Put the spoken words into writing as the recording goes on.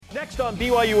Next on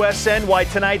BYUSN, why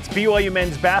tonight's BYU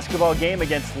men's basketball game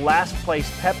against last-place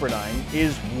Pepperdine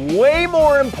is way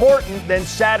more important than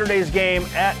Saturday's game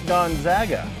at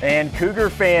Gonzaga. And Cougar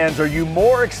fans, are you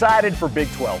more excited for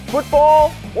Big 12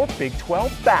 football or Big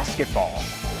 12 basketball?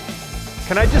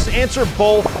 Can I just answer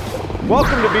both?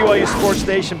 Welcome to BYU Sports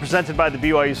Nation, presented by the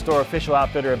BYU Store, official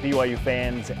outfitter of BYU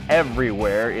fans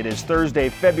everywhere. It is Thursday,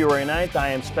 February 9th. I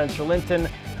am Spencer Linton,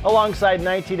 alongside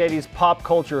 1980s pop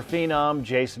culture phenom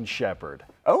Jason Shepard.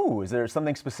 Oh, is there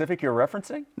something specific you're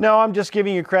referencing? No, I'm just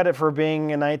giving you credit for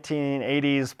being a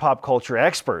 1980s pop culture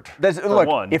expert.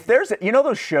 Look, if there's,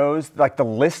 those shows, like the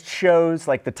list shows,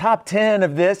 like the top 10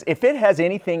 of this, if it has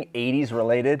anything 80s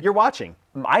related, you're watching.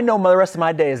 I know the rest of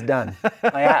my day is done.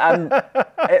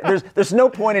 There's no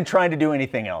point in trying to do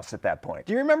anything else at that point.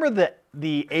 Do you remember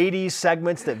the 80s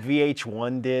segments that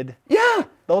VH1 did? Yeah.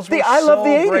 Those were I love the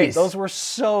 80s. Great. Those were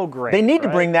so great. They need to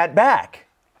bring that back.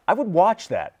 I would watch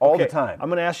that all the time. I'm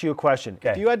going to ask you a question.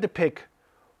 Okay. If you had to pick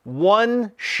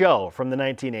one show from the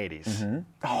 1980s. Mm-hmm.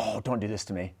 Oh, don't do this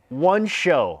to me. One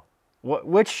show.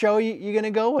 Which show are you going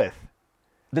to go with?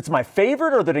 That's my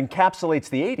favorite or that encapsulates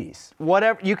the 80s?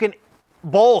 Whatever. You can,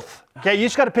 both. Okay, you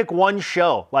just got to pick one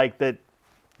show like that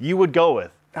you would go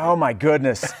with. Oh, my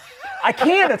goodness. I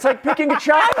can't. It's like picking a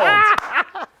child.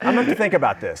 I'm going to think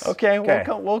about this. Okay.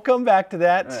 We'll come back to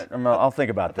that. I'll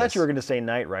think about this. I thought you were going to say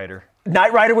Knight Rider.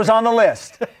 Knight Rider was on the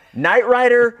list. Knight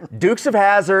Rider, Dukes of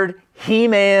Hazzard,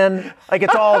 He-Man,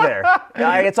 it's all there.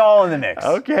 It's all in the mix.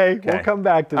 Okay. We'll come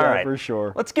back to that for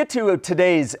sure. Let's get to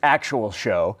today's actual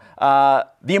show.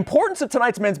 The importance of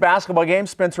tonight's men's basketball game,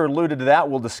 Spencer alluded to that,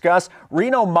 we'll discuss.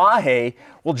 Reno Mahe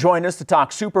will join us to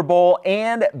talk Super Bowl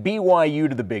and BYU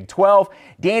to the Big 12.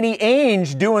 Danny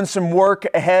Ainge doing some work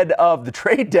ahead of the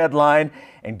trade deadline.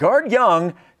 And Guard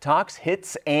Young talks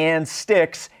hits and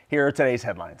sticks. Here are today's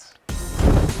headlines.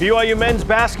 BYU men's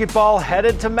basketball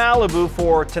headed to Malibu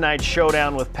for tonight's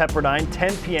showdown with Pepperdine,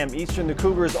 10 p.m. Eastern. The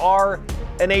Cougars are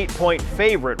an 8-point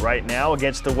favorite right now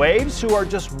against the Waves, who are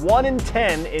just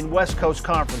 1-10 in West Coast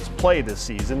Conference play this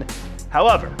season.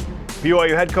 However,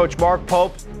 BYU head coach Mark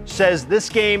Pope says this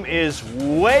game is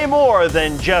way more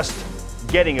than just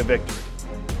getting a victory.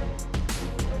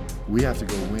 We have to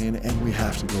go win and we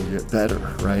have to go get better,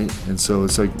 right? And so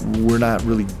it's like we're not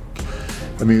really,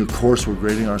 of course we're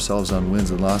grading ourselves on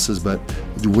wins and losses, but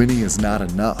winning is not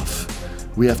enough.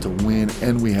 We have to win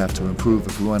and we have to improve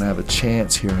if we want to have a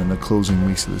chance here in the closing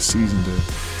weeks of the season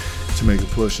to make a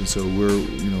push. And so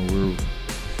we're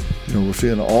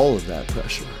feeling all of that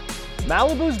pressure.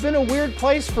 Malibu's been a weird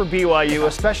place for BYU,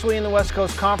 especially in the West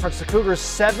Coast Conference. The Cougars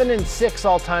 7-6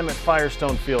 all-time at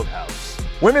Firestone Fieldhouse.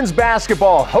 Women's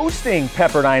basketball hosting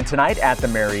Pepperdine tonight at the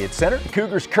Marriott Center. The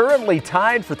Cougars currently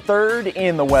tied for third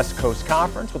in the West Coast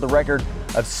Conference with a record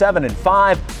of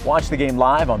 7-5. Watch the game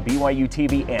live on BYU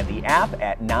TV and the app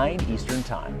at 9 Eastern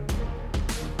Time.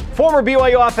 Former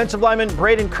BYU offensive lineman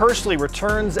Braden Kersley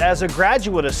returns as a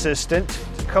graduate assistant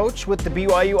to coach with the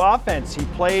BYU offense. He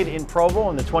played in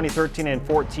Provo in the 2013 and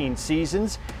 14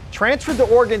 seasons, transferred to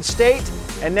Oregon State,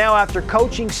 and now after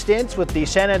coaching stints with the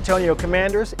San Antonio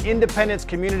Commanders, Independence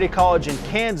Community College in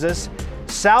Kansas,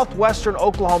 Southwestern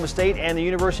Oklahoma State, and the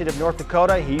University of North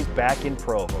Dakota, he's back in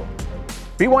Provo.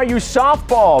 BYU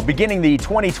softball beginning the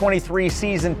 2023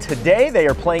 season today. They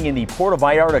are playing in the Puerto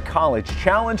Vallarta College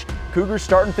Challenge. Cougars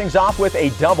starting things off with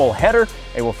a doubleheader.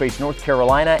 They will face North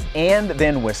Carolina and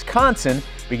then Wisconsin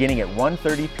beginning at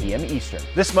 1:30 p.m. Eastern.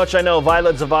 This much I know,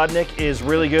 Violet Zavodnik is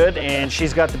really good, and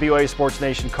she's got the BYU Sports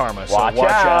Nation karma. So watch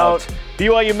out.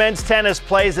 BYU men's tennis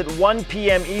plays at 1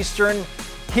 p.m. Eastern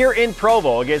here in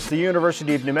Provo against the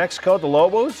University of New Mexico. The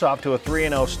Lobos off to a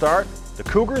 3-0 start. The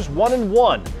Cougars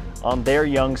 1-1 on their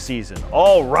young season.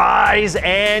 All rise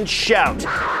and shout.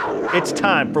 It's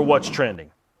time for What's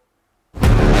Trending.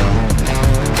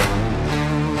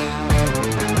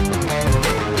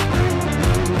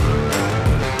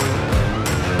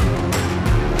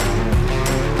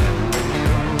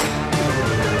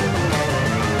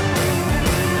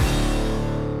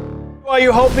 Are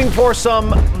you hoping for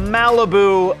some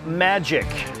Malibu magic?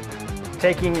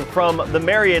 Taking from the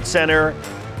Marriott Center,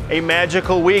 a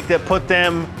magical week that put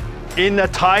them in a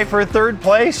tie for third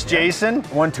place, Jason.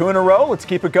 1-2 in a row. Let's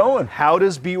keep it going. How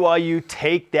does BYU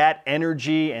take that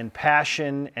energy and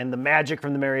passion and the magic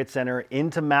from the Marriott Center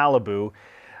into Malibu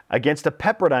against a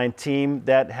Pepperdine team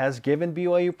that has given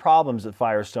BYU problems at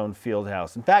Firestone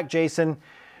Fieldhouse? In fact, Jason,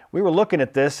 we were looking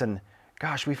at this and,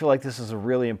 gosh, we feel like this is a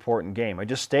really important game. I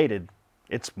just stated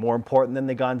it's more important than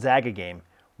the Gonzaga game.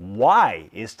 Why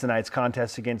is tonight's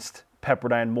contest against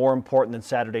Pepperdine more important than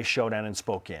Saturday's showdown in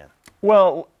Spokane?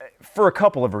 Well, for a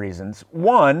couple of reasons.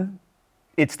 One,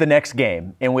 it's the next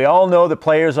game. And we all know that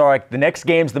players are like, the next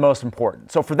game's the most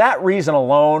important. So for that reason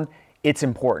alone, it's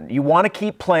important. You want to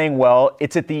keep playing well.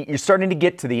 You're starting to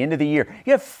get to the end of the year.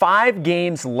 You have 5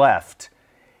 games left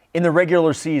in the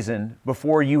regular season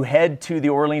before you head to the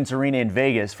Orleans Arena in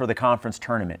Vegas for the conference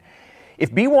tournament.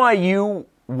 If BYU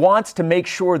wants to make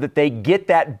sure that they get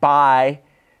that bye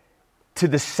to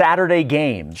the Saturday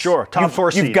games, sure, top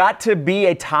 4 seed. You've got to be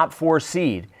a top 4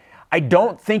 seed. I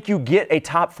don't think you get a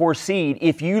top 4 seed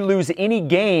if you lose any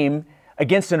game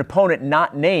against an opponent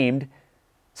not named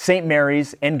St.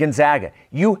 Mary's and Gonzaga.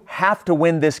 You have to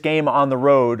win this game on the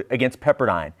road against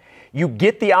Pepperdine. You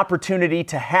get the opportunity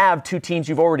to have 2 teams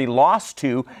you've already lost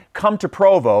to come to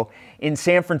Provo in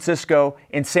San Francisco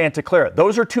and Santa Clara.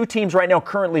 Those are 2 teams right now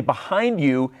currently behind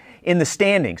you in the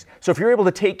standings. So if you're able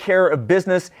to take care of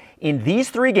business in these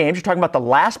 3 games, you're talking about the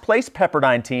last place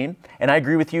Pepperdine team, and I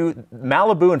agree with you,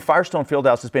 Malibu and Firestone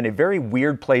Fieldhouse has been a very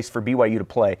weird place for BYU to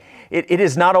play. It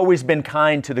has not always been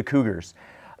kind to the Cougars.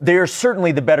 They're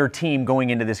certainly the better team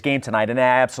going into this game tonight, and I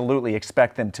absolutely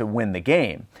expect them to win the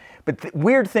game. But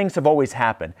weird things have always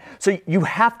happened. So you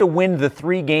have to win the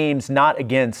 3 games not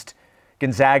against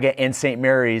Gonzaga and St.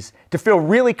 Mary's to feel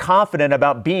really confident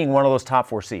about being one of those top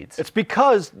 4 seeds. It's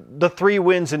because the 3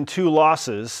 wins and 2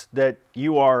 losses that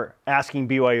you are asking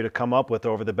BYU to come up with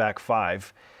over the back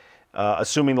 5,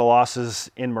 assuming the losses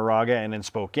in Moraga and in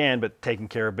Spokane, but taking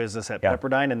care of business at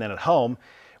Pepperdine and then at home,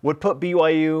 would put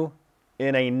BYU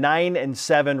in a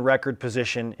 9-7 record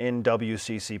position in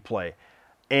WCC play.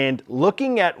 And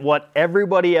looking at what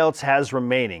everybody else has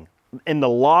remaining, in the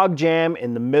log jam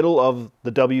in the middle of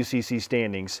the WCC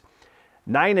standings,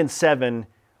 9-7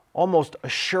 almost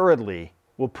assuredly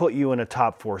will put you in a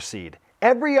top 4 seed.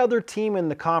 Every other team in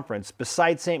the conference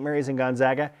besides St. Mary's and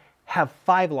Gonzaga have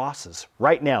 5 losses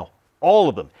right now, all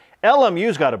of them.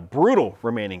 LMU's got a brutal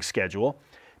remaining schedule.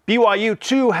 BYU,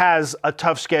 too, has a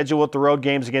tough schedule with the road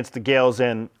games against the Gales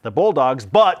and the Bulldogs,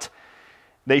 but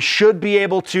they should be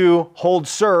able to hold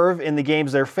serve in the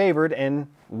games they're favored and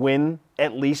win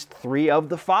at least 3 of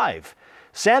the 5.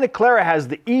 Santa Clara has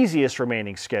the easiest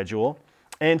remaining schedule,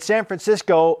 and San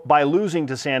Francisco, by losing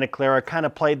to Santa Clara, kind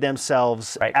of played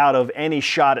themselves out of any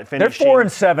shot at finishing. They're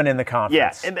 4-7 in the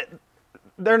conference. Yeah, and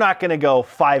they're not going to go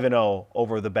 5-0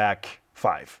 over the back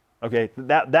 5. Okay,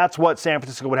 that's what San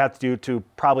Francisco would have to do to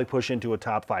probably push into a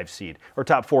top 5 seed, or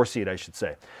top 4 seed, I should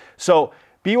say. So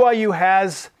BYU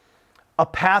has a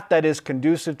path that is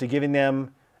conducive to giving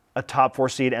them a top 4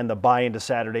 seed and the bye into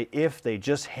Saturday if they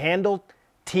just handle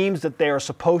teams that they are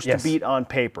supposed to beat on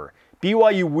paper.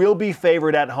 BYU will be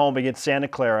favored at home against Santa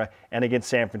Clara and against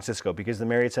San Francisco because the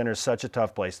Marriott Center is such a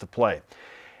tough place to play.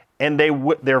 And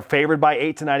they're favored by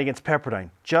 8 tonight against Pepperdine.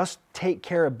 Just take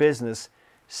care of business.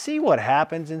 See what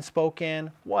happens in Spokane,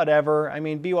 whatever. I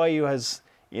mean, BYU has,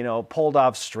 pulled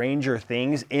off stranger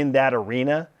things in that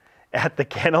arena at the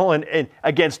Kennel and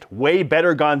against way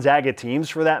better Gonzaga teams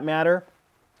for that matter.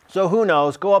 So who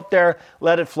knows? Go up there,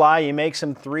 let it fly. You make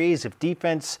some threes. If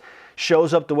defense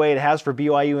shows up the way it has for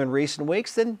BYU in recent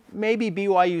weeks, then maybe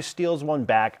BYU steals one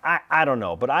back. I don't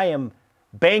know. But I am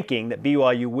banking that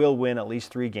BYU will win at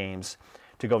least 3 games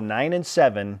to go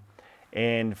 9-7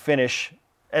 and finish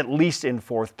at least in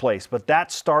 4th place. But that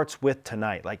starts with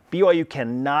tonight. Like, BYU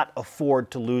cannot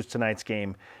afford to lose tonight's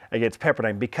game against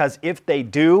Pepperdine because if they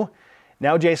do,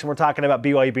 now, Jason, we're talking about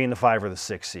BYU being the 5 or the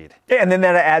 6 seed. Yeah, and then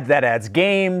that adds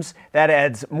games, that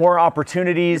adds more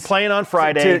opportunities. You're playing on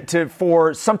Friday.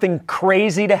 For something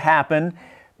crazy to happen.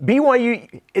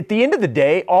 BYU, at the end of the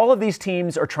day, all of these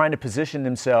teams are trying to position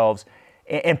themselves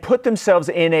and put themselves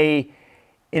in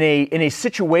a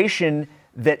situation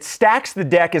that stacks the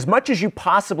deck as much as you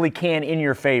possibly can in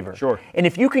your favor. Sure. And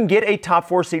if you can get a top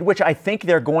 4 seed, which I think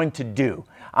they're going to do,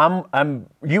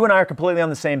 you and I are completely on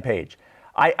the same page.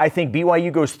 I think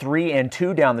BYU goes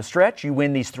 3-2 down the stretch. You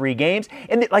win these 3 games.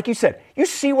 And like you said, you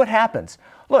see what happens.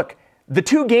 Look, the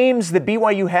 2 games that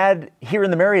BYU had here in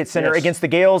the Marriott Center against the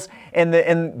Gales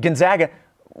and Gonzaga,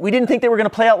 we didn't think they were going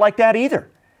to play out like that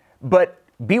either. But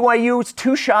BYU's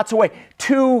 2 shots away,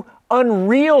 2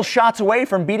 unreal shots away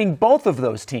from beating both of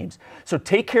those teams. So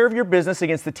take care of your business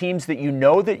against the teams that you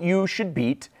know that you should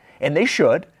beat, and they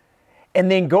should, and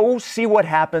then go see what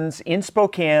happens in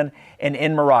Spokane and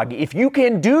in Moraga. If you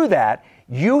can do that,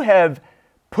 you have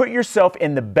put yourself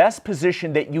in the best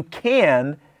position that you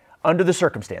can under the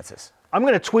circumstances. I'm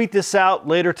going to tweet this out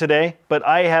later today, but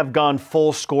I have gone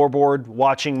full scoreboard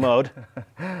watching mode.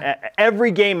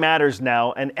 Every game matters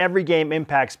now, and every game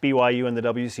impacts BYU in the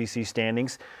WCC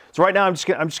standings. So right now, I'm just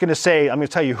going to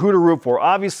tell you who to root for.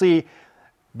 Obviously,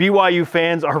 BYU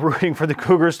fans are rooting for the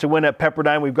Cougars to win at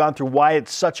Pepperdine. We've gone through why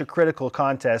it's such a critical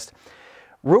contest.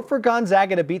 Root for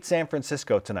Gonzaga to beat San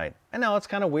Francisco tonight. I know it's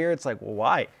kind of weird. It's like, well,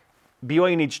 why?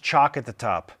 BYU needs chalk at the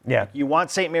top. Yeah. You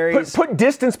want St. Mary's. Put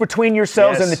distance between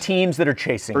yourselves Yes. and the teams that are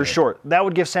chasing For you. sure. That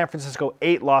would give San Francisco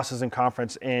 8 losses in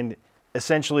conference and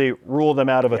essentially rule them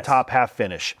out of a top half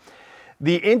finish.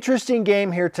 The interesting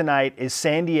game here tonight is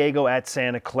San Diego at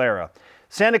Santa Clara.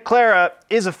 Santa Clara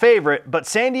is a favorite, but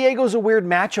San Diego is a weird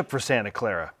matchup for Santa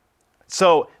Clara.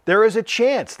 So there is a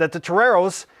chance that the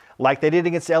Toreros, like they did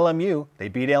against LMU, they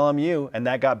beat LMU, and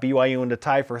that got BYU into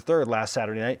tie for third last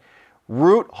Saturday night.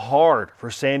 Root hard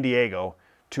for San Diego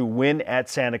to win at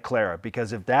Santa Clara,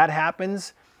 because if that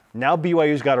happens, now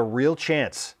BYU's got a real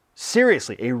chance,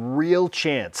 seriously, a real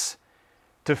chance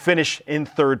to finish in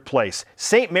third place.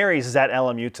 St. Mary's is at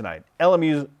LMU tonight.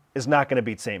 LMU is not going to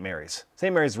beat St. Mary's.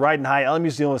 St. Mary's is riding high.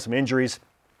 LMU's dealing with some injuries.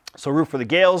 So root for the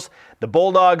Gales, the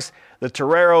Bulldogs, the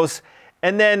Toreros,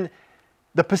 and then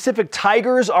the Pacific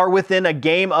Tigers are within a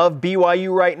game of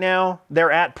BYU right now.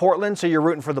 They're at Portland, so you're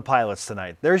rooting for the Pilots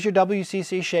tonight. There's your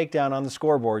WCC shakedown on the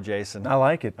scoreboard, Jason. I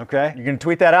like it. Okay. You're going to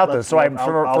tweet that out, though, so I'll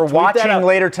for tweet that watching out.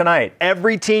 later tonight.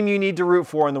 Every team you need to root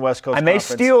for in the West Coast I may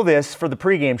Conference. steal this for the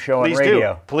pregame show Please on do.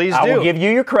 radio. Please I will do. give you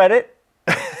your credit.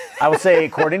 I will say,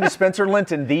 according to Spencer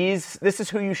Linton, this is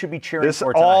who you should be cheering This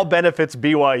for tonight. all benefits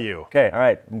BYU. Okay, all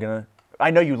right. I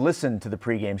know you listen to the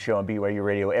pregame show on BYU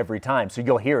Radio every time, so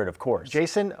you'll hear it, of course.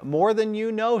 Jason, more than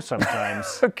you know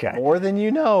sometimes. Okay. More than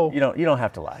you know. You don't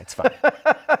have to lie. It's fine.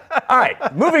 All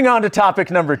right, moving on to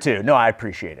topic number 2. No, I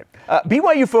appreciate it.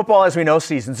 BYU football, as we know,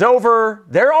 season's over.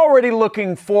 They're already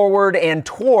looking forward and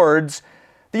towards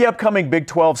the upcoming Big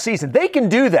 12 season. They can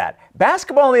do that.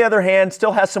 Basketball, on the other hand,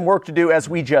 still has some work to do, as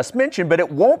we just mentioned, but it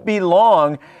won't be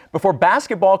long before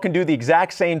basketball can do the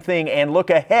exact same thing and look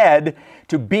ahead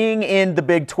to being in the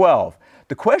Big 12.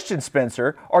 The question,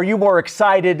 Spencer, are you more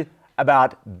excited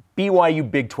about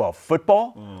BYU Big 12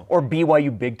 football or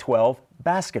BYU Big 12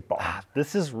 basketball?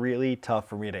 This is really tough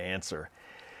for me to answer.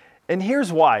 And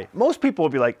here's why. Most people will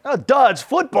be like, oh, duh, it's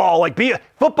football. Like,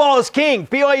 football is king.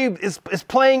 BYU is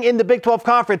playing in the Big 12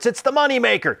 Conference. It's the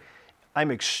moneymaker.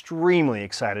 I'm extremely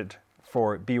excited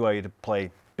for BYU to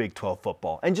play Big 12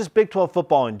 football and just Big 12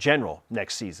 football in general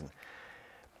next season.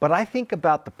 But I think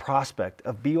about the prospect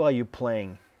of BYU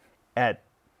playing at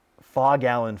Fog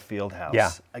Allen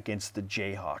Fieldhouse against the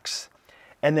Jayhawks,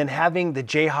 and then having the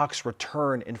Jayhawks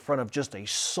return in front of just a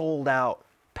sold-out,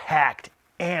 packed,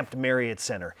 amped Marriott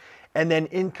Center. And then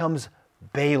in comes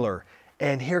Baylor,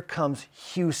 and here comes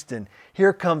Houston,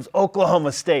 here comes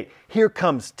Oklahoma State, here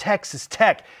comes Texas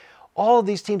Tech. All of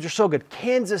these teams are so good.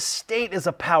 Kansas State is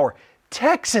a power.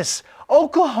 Texas,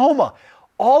 Oklahoma,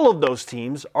 all of those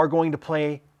teams are going to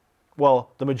play,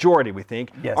 well, the majority, we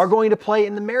think, are going to play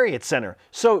in the Marriott Center.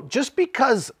 So just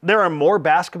because there are more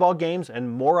basketball games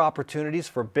and more opportunities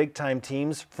for big-time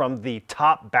teams from the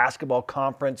top basketball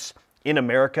conference in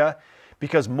America,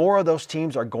 because more of those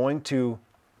teams are going to,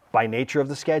 by nature of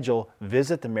the schedule,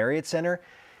 visit the Marriott Center,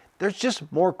 there's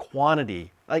just more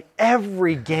quantity. Like,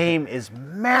 every game is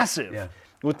massive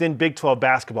within Big 12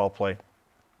 basketball play.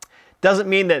 Doesn't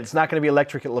mean that it's not going to be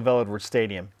electric at LaVell Edwards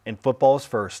Stadium. And football is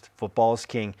first. Football is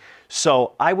king.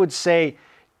 So I would say,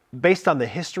 based on the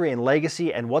history and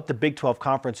legacy and what the Big 12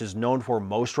 Conference is known for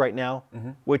most right now,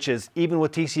 which is even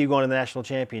with TCU going to the national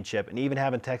championship and even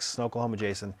having Texas and Oklahoma,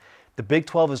 Jason, the Big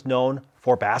 12 is known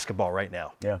for basketball right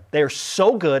now. Yeah. They are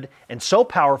so good and so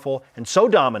powerful and so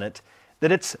dominant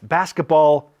that it's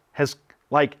basketball has,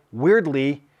 like,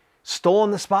 weirdly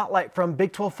stolen the spotlight from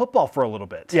Big 12 football for a little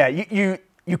bit. Yeah,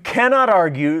 you cannot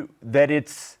argue that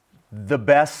it's the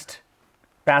best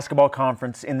basketball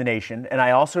conference in the nation. And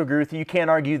I also agree with you. You can't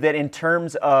argue that in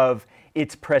terms of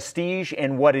its prestige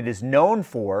and what it is known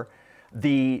for,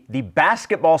 the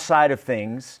basketball side of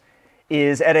things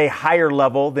is at a higher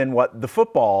level than what the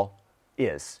football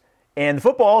is. And the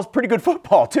football is pretty good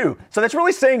football, too. So that's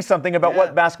really saying something about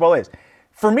what basketball is.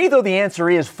 For me, though, the answer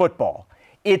is football.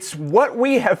 It's what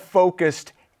we have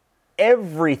focused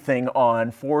everything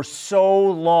on for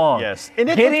so long. Yes. And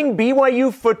getting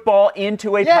BYU football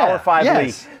into a Power 5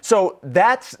 league. So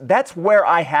that's where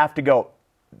I have to go.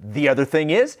 The other thing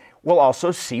is, we'll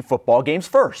also see football games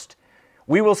first.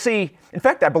 We will see, in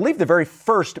fact, I believe the very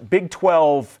first Big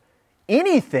 12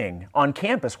 anything on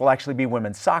campus will actually be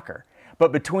women's soccer.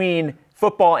 But between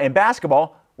football and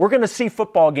basketball, we're going to see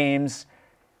football games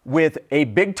with a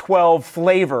Big 12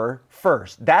 flavor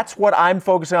first. That's what I'm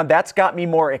focusing on. That's got me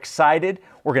more excited.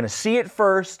 We're going to see it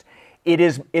first. It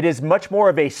is much more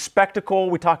of a spectacle.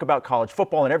 We talk about college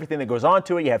football and everything that goes on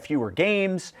to it. You have fewer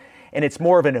games, and it's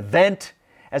more of an event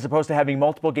as opposed to having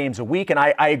multiple games a week. And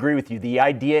I agree with you. The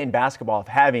idea in basketball of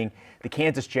having the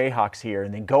Kansas Jayhawks here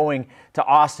and then going to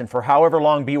Austin for however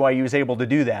long BYU is able to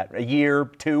do that, a year,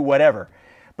 2, whatever.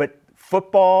 But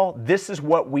football, this is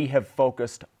what we have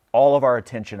focused all of our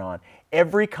attention on.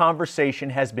 Every conversation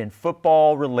has been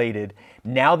football related.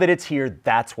 Now that it's here,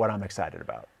 that's what I'm excited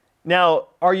about. Now,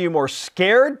 are you more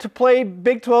scared to play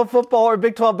Big 12 football or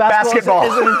Big 12 basketball?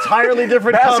 It's an entirely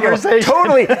different conversation.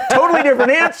 Totally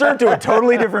different answer to a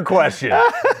totally different question.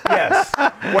 Yes.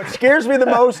 What scares me the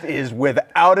most is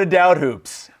without a doubt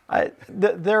hoops.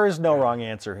 There is no wrong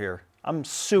answer here. I'm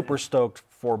super stoked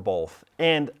for both.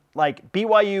 And like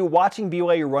BYU, watching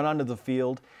BYU run onto the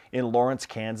field in Lawrence,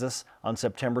 Kansas on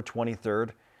September 23rd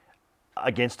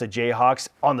against the Jayhawks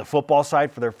on the football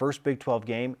side for their first Big 12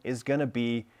 game is going to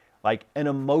be like an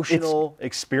emotional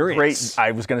experience. Great.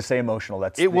 I was going to say emotional.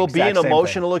 It will be an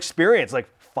emotional experience. Like,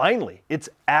 finally, it's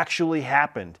actually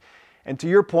happened. And to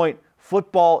your point,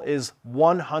 football is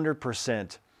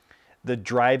 100% the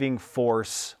driving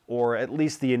force, or at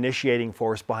least the initiating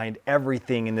force behind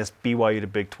everything in this BYU to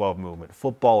Big 12 movement.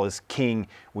 Football is king.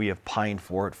 We have pined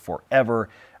for it forever.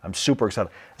 I'm super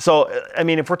excited. So, I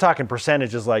mean, if we're talking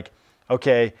percentages, like,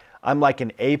 okay, I'm like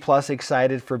an A+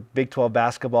 excited for Big 12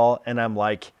 basketball, and I'm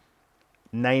like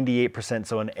 98%,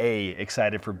 so an A,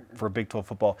 excited for Big 12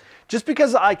 football. Just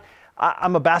because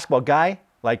I'm a basketball guy.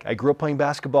 Like, I grew up playing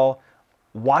basketball.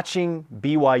 Watching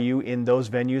BYU in those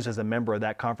venues as a member of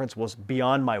that conference was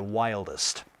beyond my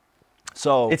wildest.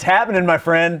 So it's happening, my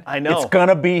friend. I know. It's going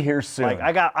to be here soon.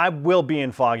 Like, I will be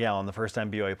in Fog Allen the first time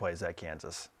BYU plays at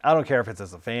Kansas. I don't care if it's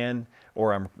as a fan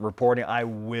or I'm reporting. I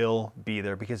will be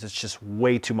there because it's just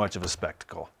way too much of a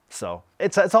spectacle. So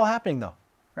it's all happening, though.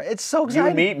 Right? It's so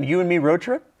exciting. You and me road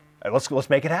trip? Let's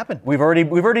make it happen. We've already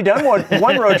done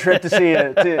one road trip to see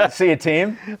a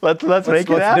team. Let's make it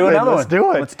happen. Let's do another one. Let's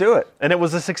do it. Let's do it. And it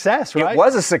was a success, right? It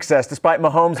was a success, despite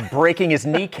Mahomes breaking his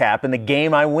kneecap in the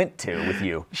game I went to with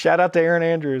you. Shout out to Aaron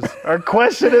Andrews. Our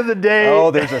question of the day.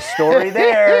 Oh, there's a story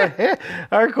there.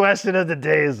 Our question of the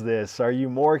day is this: are you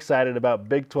more excited about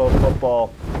Big 12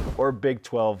 football or Big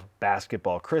 12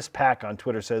 basketball? Chris Pack on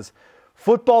Twitter says,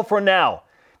 football for now,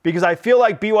 because I feel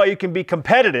like BYU can be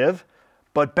competitive.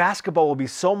 But basketball will be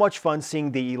so much fun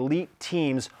seeing the elite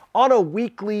teams on a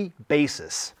weekly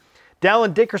basis.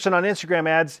 Dallin Dickerson on Instagram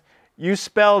adds, you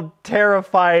spelled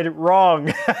terrified wrong.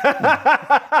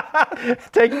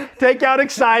 Take out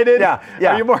excited. Yeah.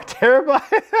 Are you more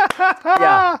terrified?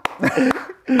 Yeah.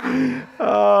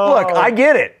 Look, I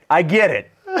get it.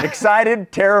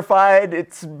 Excited, terrified,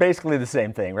 it's basically the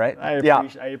same thing, right?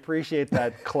 I appreciate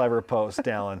that clever post,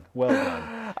 Dallin. Well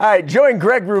done. All right, join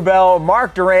Greg Wrubell,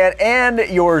 Mark Durant, and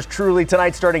yours truly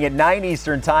tonight starting at 9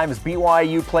 Eastern time as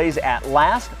BYU plays at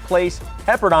Last Place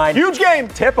Pepperdine. Huge game!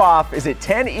 Tip-off is at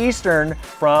 10 Eastern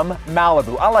from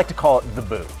Malibu. I like to call it the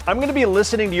Boo. I'm going to be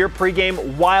listening to your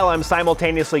pregame while I'm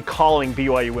simultaneously calling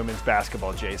BYU women's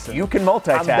basketball, Jason. You can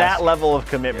multitask. I'm that level of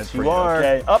commitment yes, for you are.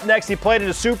 Okay? Up next, he played in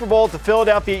a Super Bowl with the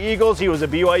Philadelphia Eagles. He was a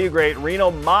BYU great.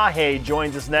 Reno Mahe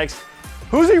joins us next.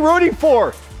 Who's he rooting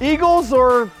for? Eagles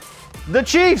or the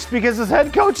Chiefs? Because his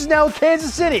head coach is now in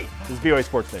Kansas City. This is BYU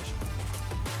Sports Nation.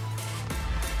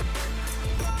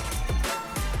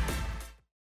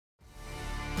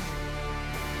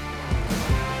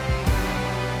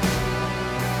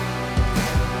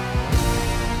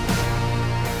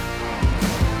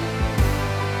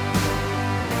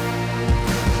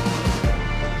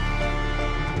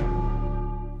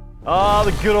 Oh,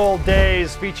 the good old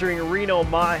days featuring Reno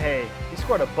Mahe. He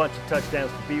scored a bunch of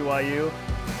touchdowns for BYU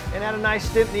and had a nice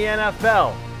stint in the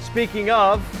NFL. Speaking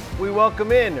of, we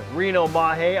welcome in Reno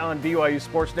Mahe on BYU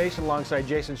Sports Nation alongside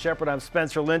Jason Shepard. I'm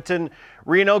Spencer Linton.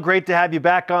 Reno, great to have you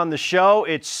back on the show.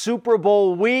 It's Super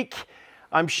Bowl week.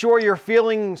 I'm sure you're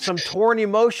feeling some torn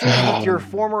emotions with your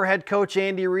former head coach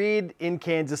Andy Reid in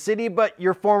Kansas City, but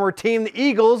your former team, the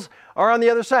Eagles, are on the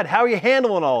other side. How are you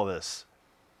handling all of this?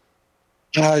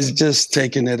 I was just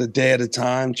taking it a day at a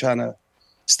time, trying to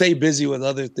stay busy with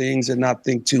other things and not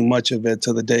think too much of it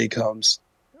till the day comes.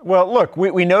 Well, look,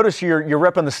 we notice you're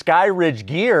repping the Sky Ridge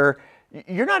gear.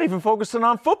 You're not even focusing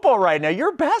on football right now.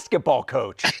 You're a basketball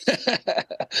coach.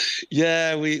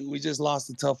 Yeah, we just lost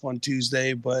a tough one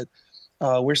Tuesday, but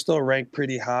we're still ranked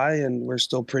pretty high, and we're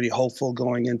still pretty hopeful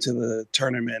going into the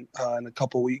tournament in a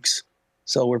couple weeks.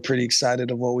 So we're pretty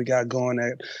excited of what we got going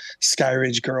at Sky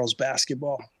Ridge girls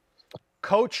basketball.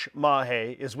 Coach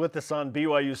Mahe is with us on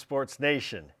BYU Sports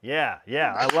Nation. Yeah,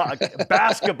 I love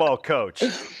basketball coach.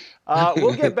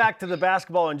 We'll get back to the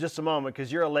basketball in just a moment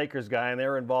because you're a Lakers guy and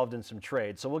they're involved in some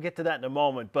trades. So we'll get to that in a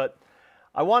moment. But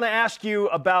I want to ask you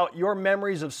about your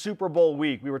memories of Super Bowl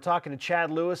week. We were talking to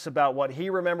Chad Lewis about what he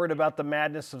remembered about the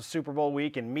madness of Super Bowl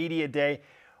week and Media Day.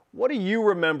 What do you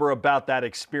remember about that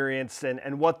experience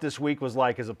and what this week was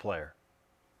like as a player?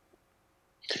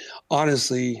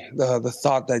 Honestly, the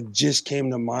thought that just came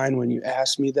to mind when you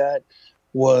asked me that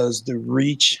was the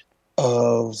reach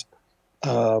of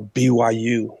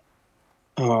BYU.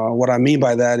 What I mean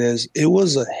by that is it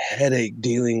was a headache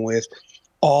dealing with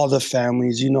all the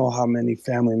families. You know how many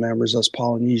family members us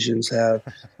Polynesians have.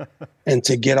 And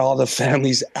to get all the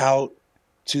families out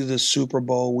to the Super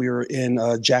Bowl, we were in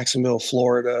Jacksonville,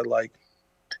 Florida. Like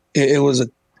it was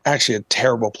actually a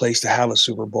terrible place to have a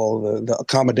Super Bowl. The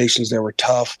accommodations there were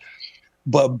tough.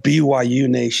 But BYU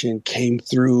Nation came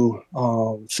through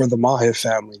for the Mahe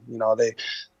family. You know,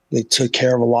 they took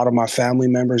care of a lot of my family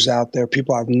members out there,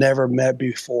 people I've never met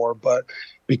before, but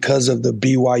because of the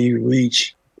BYU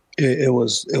reach, it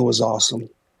was awesome.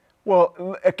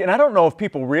 Well, and I don't know if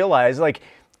people realize, like,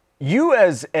 you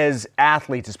as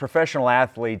athletes, as professional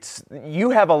athletes, you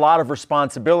have a lot of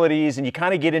responsibilities and you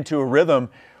kind of get into a rhythm.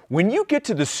 When you get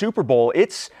to the Super Bowl,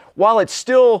 while it's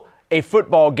still a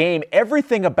football game,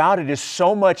 everything about it is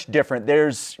so much different.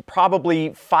 There's probably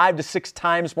 5 to 6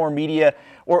 times more media,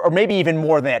 or maybe even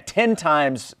more than that, 10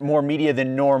 times more media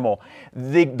than normal.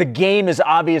 The game is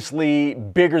obviously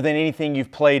bigger than anything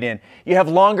you've played in. You have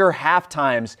longer half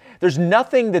times. There's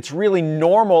nothing that's really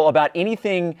normal about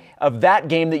anything of that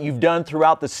game that you've done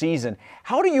throughout the season.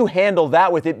 How do you handle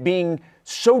that with it being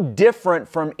so different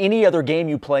from any other game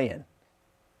you play in?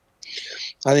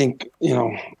 I think,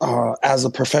 as a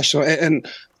professional, and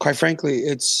quite frankly,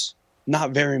 it's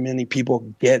not very many people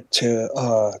get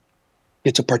to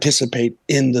participate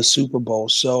in the Super Bowl.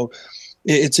 So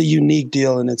it's a unique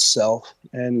deal in itself.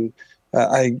 And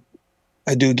I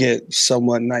do get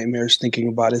somewhat nightmares thinking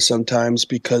about it sometimes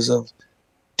because of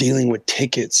dealing with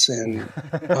tickets. And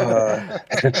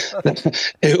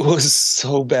it was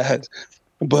so bad.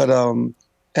 But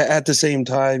at the same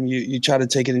time, you try to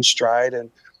take it in stride. And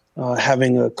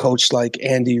having a coach like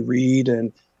Andy Reid,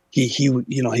 and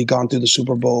he gone through the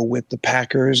Super Bowl with the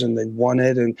Packers and they won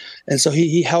it, and so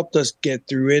he helped us get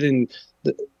through it. And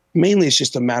mainly it's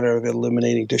just a matter of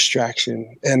eliminating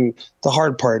distraction. And the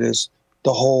hard part is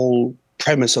the whole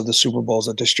premise of the Super Bowl is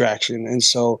a distraction. And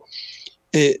so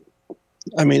to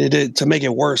make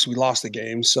it worse, we lost the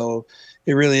game. So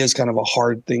it really is kind of a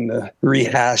hard thing to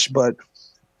rehash. But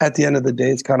at the end of the day,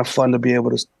 it's kind of fun to be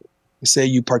able to say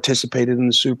you participated in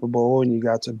the Super Bowl and you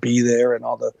got to be there and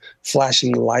all the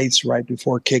flashing lights right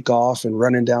before kickoff and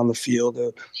running down the field.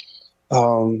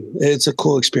 It's a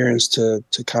cool experience to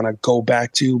kind of go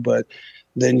back to, but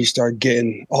then you start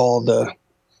getting all the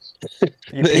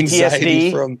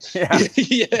anxiety from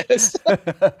yes.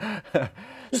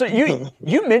 So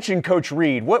you mentioned Coach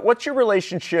Reid. What's your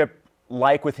relationship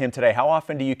like with him today? How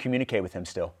often do you communicate with him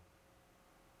still?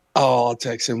 Oh, I'll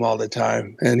text him all the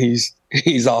time, and he's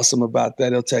awesome about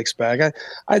that. He'll text back.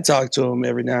 I talk to him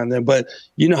every now and then, but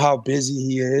you know how busy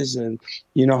he is, and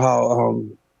you know how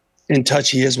in touch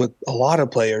he is with a lot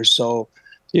of players. So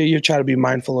you try to be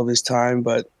mindful of his time,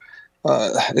 but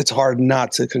it's hard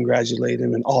not to congratulate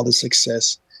him and all the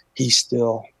success he's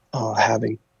still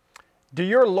having. Do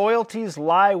your loyalties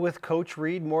lie with Coach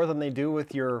Reid more than they do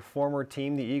with your former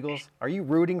team, the Eagles? Are you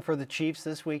rooting for the Chiefs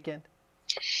this weekend?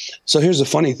 So here's the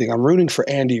funny thing. I'm rooting for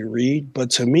Andy Reid, but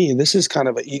to me, this is kind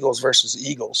of an Eagles versus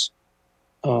Eagles.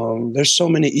 There's so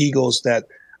many Eagles that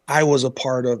I was a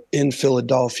part of in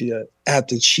Philadelphia at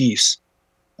the Chiefs.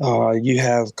 You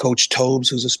have Coach Tobes,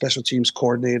 who's a special teams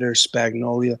coordinator,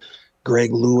 Spagnolia,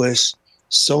 Greg Lewis,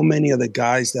 so many of the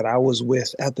guys that I was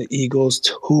with at the Eagles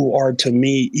who are, to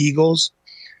me, Eagles.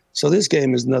 So this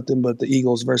game is nothing but the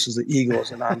Eagles versus the Eagles,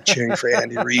 and I'm cheering for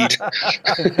Andy Reid.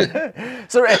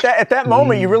 So at that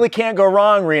moment, you really can't go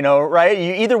wrong, Reno, right?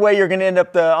 Either way, you're going to end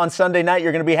up on Sunday night,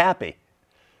 you're going to be happy.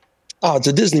 Oh, it's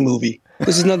a Disney movie.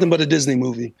 This is nothing but a Disney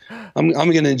movie. I'm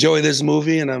going to enjoy this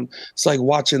movie, and it's like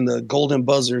watching the Golden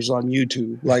Buzzers on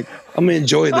YouTube. Like, I'm going to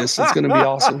enjoy this. It's going to be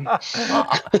awesome.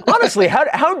 Honestly,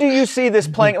 how do you see this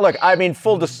playing? Look, I mean,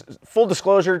 full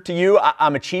disclosure to you,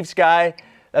 I'm a Chiefs guy.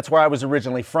 That's where I was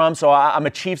originally from, so I'm a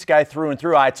Chiefs guy through and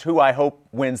through. It's who I hope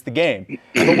wins the game.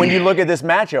 But when you look at this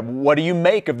matchup, what do you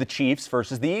make of the Chiefs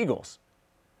versus the Eagles?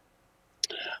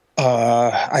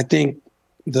 I think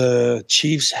the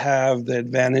Chiefs have the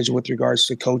advantage with regards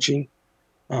to coaching.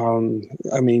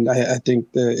 I think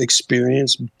the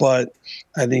experience, but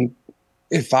I think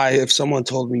if someone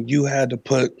told me you had to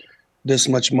put this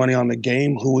much money on the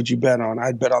game, who would you bet on?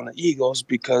 I'd bet on the Eagles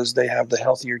because they have the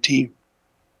healthier team.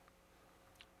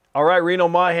 All right, Reno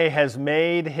Mahe has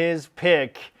made his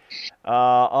pick.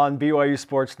 on BYU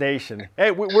Sports Nation.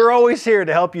 Hey, we're always here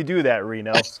to help you do that,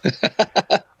 Reno.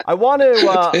 I want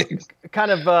to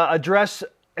kind of address,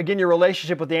 again, your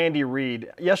relationship with Andy Reid.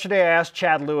 Yesterday I asked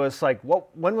Chad Lewis,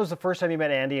 when was the first time you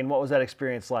met Andy and what was that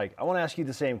experience like? I want to ask you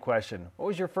the same question. What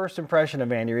was your first impression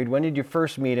of Andy Reid? When did you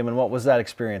first meet him and what was that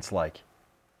experience like?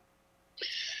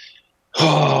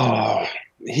 Oh,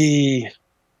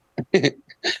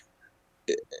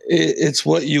 it's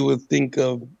what you would think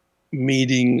of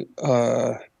meeting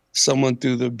someone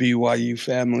through the BYU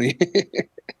family.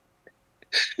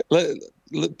 Let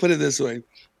put it this way.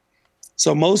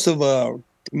 So most of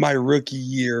my rookie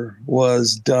year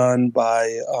was done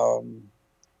by,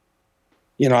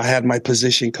 I had my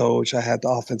position coach, I had the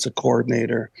offensive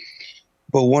coordinator,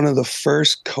 but one of the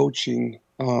first coaching,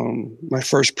 my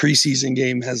first preseason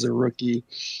game as a rookie,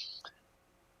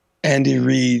 Andy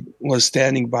Reid was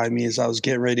standing by me as I was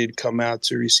getting ready to come out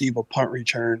to receive a punt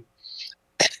return.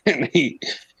 And he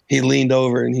leaned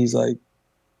over and he's like,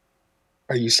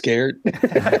 "Are you scared?"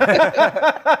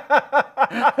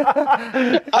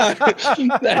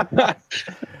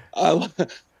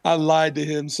 I lied to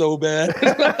him so bad.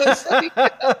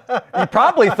 You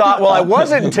probably thought, well, I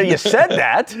wasn't until you said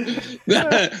that.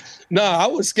 No, I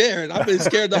was scared. I've been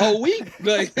scared the whole week.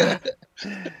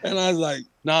 And I was like,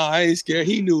 "No, I ain't scared."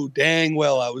 He knew dang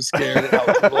well I was scared and I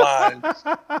was lying.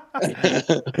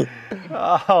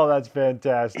 Oh, that's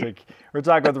fantastic. We're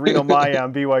talking with Reno Maya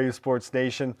on BYU Sports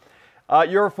Nation.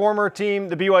 Your former team,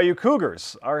 the BYU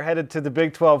Cougars, are headed to the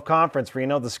Big 12 Conference,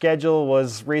 Reno. The schedule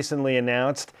was recently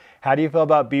announced. How do you feel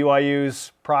about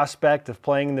BYU's prospect of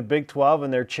playing in the Big 12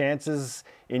 and their chances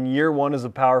in year one as a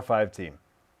Power 5 team?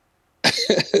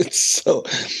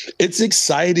 It's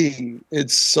exciting.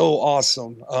 It's so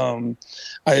awesome.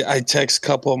 I text a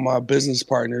couple of my business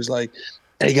partners like,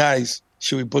 "Hey guys,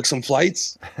 should we book some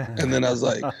flights?" And then I was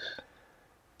like,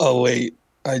 "Oh wait,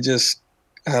 I just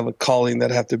have a calling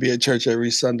that I have to be at church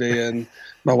every Sunday, and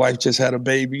my wife just had a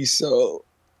baby, so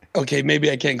okay,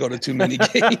 maybe I can't go to too many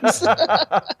games."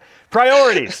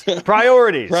 Priorities. But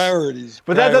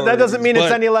that doesn't mean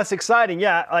it's any less exciting.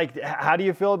 Yeah, how do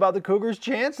you feel about the Cougars'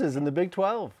 chances in the Big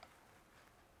 12?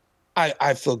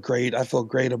 I feel great. I feel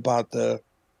great about the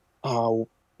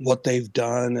what they've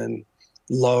done and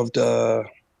loved some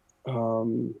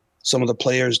of the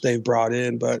players they've brought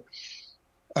in. But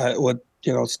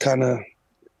it's kind of,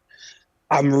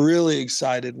 I'm really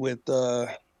excited with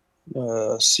Sione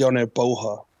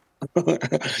Boha.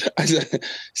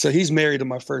 So he's married to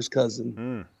my first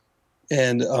cousin.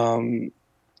 And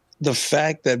the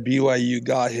fact that BYU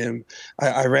got him,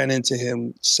 I ran into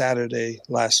him Saturday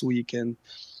last week, and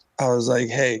I was like,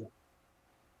 "Hey,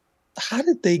 how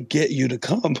did they get you to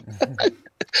come?"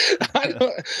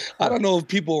 I don't know if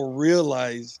people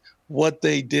realize what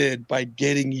they did by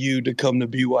getting you to come to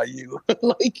BYU.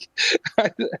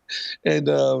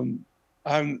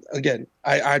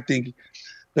 I think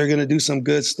they're going to do some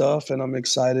good stuff, and I'm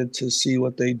excited to see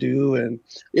what they do. And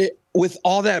with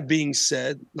all that being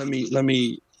said, let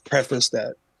me preface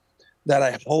that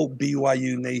I hope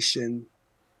BYU Nation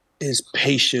is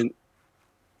patient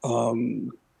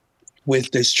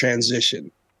with this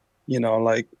transition.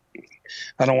 I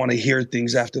don't want to hear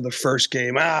things after the first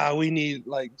game. We need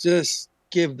just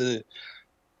give the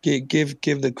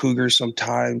Cougars some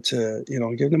time to,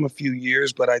 give them a few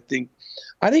years. But I think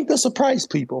they'll surprise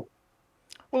people.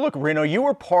 Well, look, Reno, you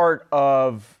were part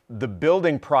of the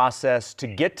building process to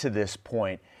get to this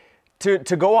point. To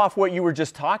go off what you were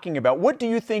just talking about, what do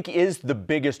you think is the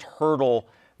biggest hurdle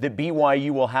that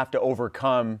BYU will have to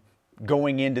overcome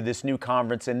going into this new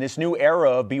conference and this new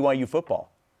era of BYU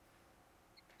football?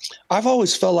 I've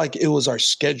always felt like it was our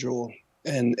schedule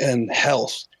and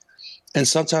health. And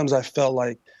sometimes I felt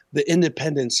like the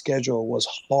independent schedule was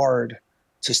hard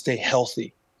to stay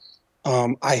healthy.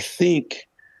 I think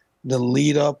the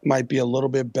lead up might be a little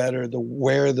bit better,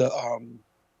 where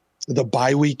the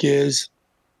bye week is.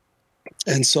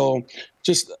 And so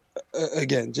just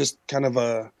kind of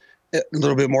a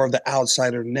little bit more of the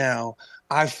outsider now.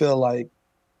 I feel like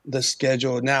the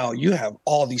schedule now, you have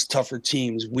all these tougher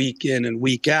teams week in and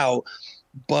week out,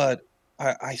 but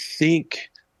I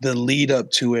think the lead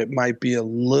up to it might be a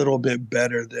little bit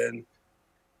better than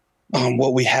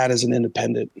what we had as an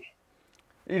independent.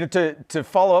 To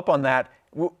follow up on that,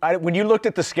 when you looked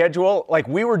at the schedule,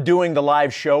 we were doing the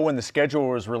live show when the schedule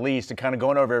was released and kind of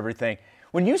going over everything.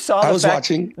 When you saw I was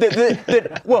watching.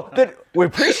 That we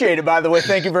appreciate it, by the way.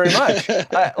 Thank you very much.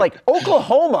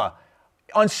 Oklahoma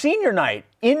on senior night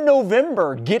in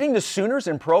November, getting the Sooners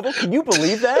in Provo. Can you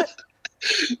believe that?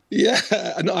 Yeah,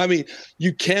 no, I mean,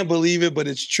 you can't believe it, but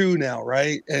it's true now,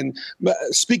 right? And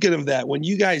speaking of that, when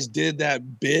you guys did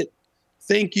that bit,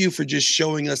 thank you for just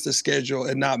showing us the schedule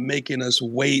and not making us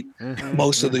wait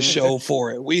most of the show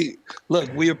for it. We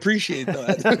appreciate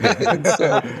that.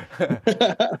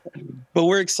 But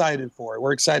we're excited for it.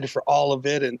 We're excited for all of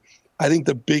it. And I think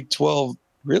the Big 12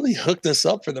 really hooked us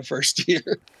up for the first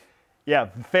year. Yeah,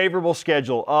 favorable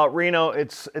schedule. Reno,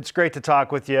 it's great to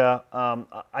talk with you.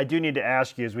 I do need to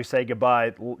ask you as we say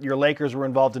goodbye, your Lakers were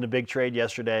involved in a big trade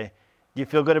yesterday. Do you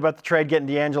feel good about the trade, getting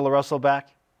D'Angelo Russell back?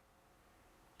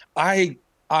 I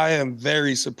am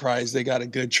very surprised they got a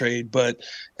good trade, but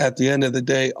at the end of the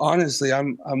day, honestly,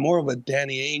 I'm more of a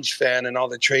Danny Ainge fan and all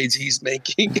the trades he's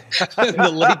making than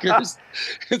the Lakers.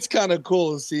 It's kind of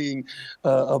cool seeing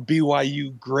a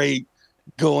BYU great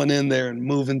going in there and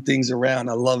moving things around.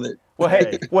 I love it. Well,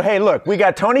 hey, look, we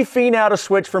got Tony Finau to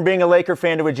switch from being a Laker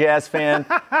fan to a Jazz fan.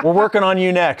 We're working on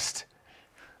you next.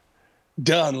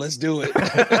 Done. Let's do it.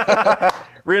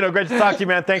 Reno, great to talk to you,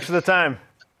 man. Thanks for the time.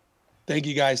 Thank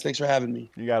you, guys. Thanks for having me.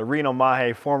 You got Reno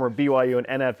Mahe, former BYU and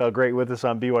NFL great, with us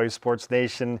on BYU Sports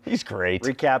Nation. He's great.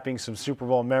 Recapping some Super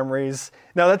Bowl memories.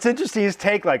 Now, that's interesting, his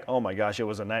take, like, oh my gosh, it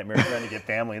was a nightmare trying to get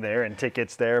family there and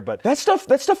tickets there. But that stuff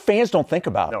fans don't think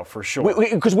about. No, for sure.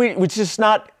 Because we're just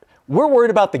not. We're worried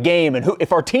about the game and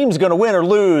if our team's going to win or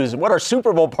lose, and what our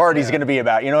Super Bowl party's going to be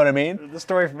about. You know what I mean? The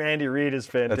story from Andy Reid is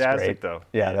fantastic, though.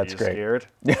 Yeah, that's great. Scared?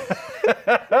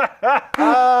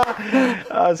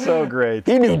 So great.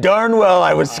 He knew darn well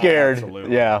I was scared.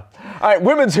 Absolutely. Yeah. All right,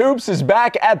 Women's Hoops is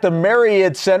back at the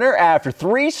Marriott Center after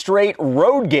 3 straight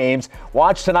road games.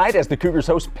 Watch tonight as the Cougars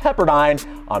host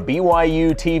Pepperdine on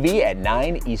BYU TV at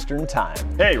 9 Eastern Time.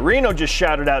 Hey, Reno just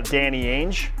shouted out Danny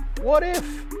Ainge. What if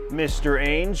Mr.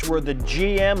 Ainge were the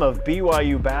GM of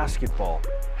BYU basketball?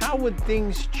 How would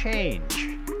things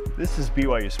change? This is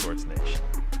BYU Sports Nation.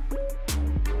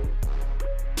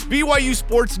 BYU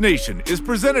Sports Nation is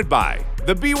presented by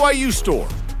The BYU Store,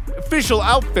 official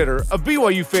outfitter of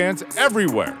BYU fans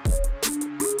everywhere.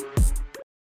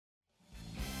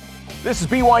 This is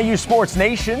BYU Sports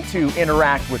Nation. To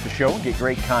interact with the show and get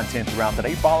great content throughout the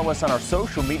day, follow us on our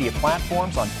social media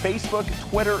platforms on Facebook,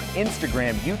 Twitter,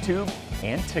 Instagram, YouTube,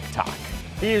 and TikTok.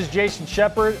 He is Jason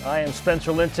Shepard. I am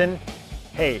Spencer Linton.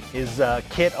 Hey, is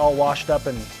Kit all washed up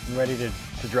and ready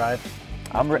to drive?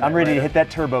 I'm ready to hit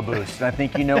that turbo boost, and I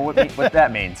think you know what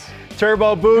that means.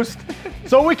 Turbo boost,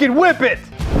 so we can whip it.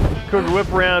 Cougar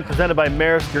Whip Around, presented by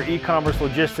Maersk, your e-commerce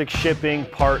logistics shipping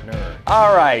partner.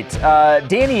 All right,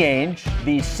 Danny Ainge,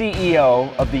 the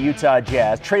CEO of the Utah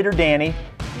Jazz, Trader Danny,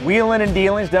 wheeling and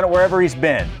dealing, he's done it wherever he's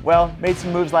been. Well, made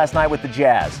some moves last night with the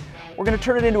Jazz. We're going to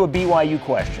turn it into a BYU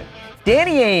question.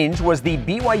 Danny Ainge was the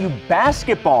BYU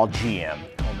basketball GM.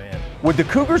 Oh, man. Would the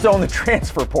Cougars own the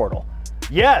transfer portal?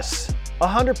 Yes,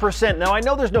 100%. Now, I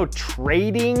know there's no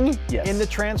trading in the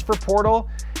transfer portal,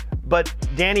 but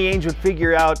Danny Ainge would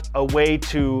figure out a way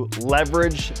to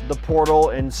leverage the portal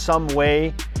in some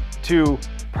way to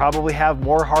probably have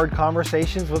more hard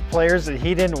conversations with players that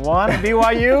he didn't want at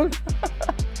BYU.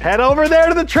 Head over there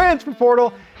to the transfer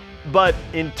portal. But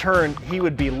in turn, he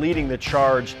would be leading the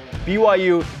charge.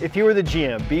 BYU, if he were the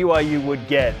GM, BYU would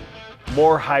get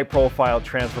more high-profile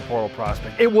transfer portal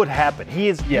prospects. It would happen.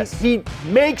 He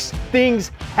makes things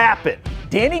happen.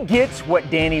 Danny gets what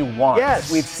Danny wants.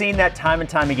 Yes. We've seen that time and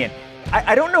time again.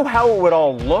 I don't know how it would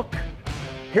all look.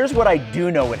 Here's what I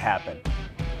do know would happen.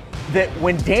 That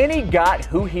when Danny got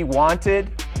who he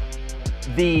wanted,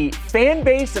 the fan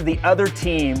base of the other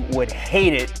team would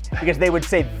hate it because they would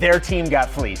say their team got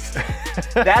fleeced.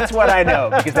 That's what I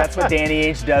know, because that's what Danny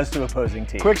Ainge does to opposing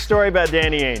teams. Quick story about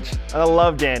Danny Ainge. I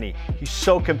love Danny. He's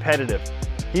so competitive.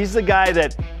 He's the guy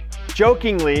that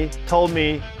jokingly told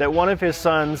me that one of his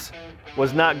sons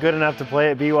was not good enough to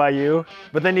play at BYU,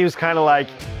 but then he was kind of like,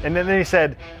 and then he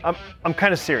said, I'm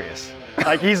kind of serious.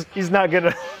 Like he's not good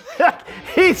enough.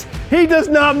 He does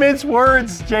not mince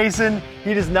words, Jason.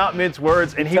 He does not mince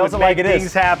words, and he would make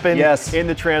things happen in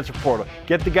the transfer portal.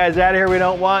 Get the guys out of here we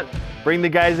don't want, bring the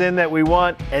guys in that we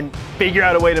want, and figure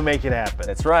out a way to make it happen.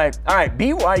 That's right. All right,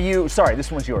 BYU. Sorry,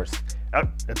 this one's yours.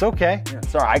 It's okay. Yeah,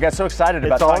 sorry, I got so excited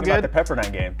about talking about the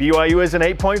Pepperdine game. BYU is an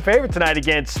 8-point favorite tonight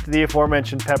against the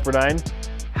aforementioned Pepperdine.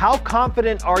 How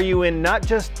confident are you in not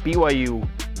just BYU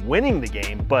winning the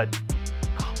game, but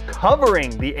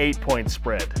covering the 8-point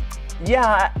spread?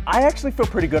 Yeah, I actually feel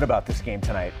pretty good about this game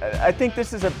tonight. I think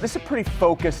this is a pretty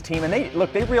focused team, and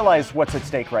they realize what's at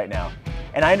stake right now.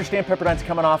 And I understand Pepperdine's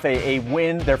coming off a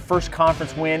win, their first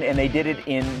conference win, and they did it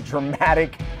in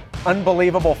dramatic,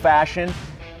 unbelievable fashion.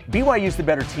 BYU's the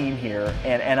better team here,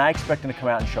 and I expect them to come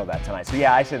out and show that tonight. So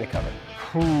yeah, I say they cover.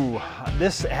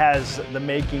 This has the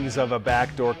makings of a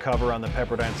backdoor cover on the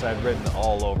Pepperdine side written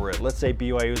all over it. Let's say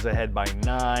BYU's ahead by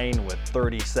 9 with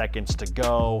 30 seconds to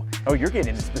go. Oh, you're getting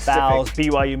into specifics. Fouls.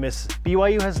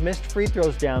 BYU has missed free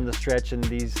throws down the stretch in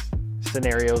these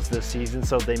scenarios this season,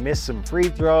 so they miss some free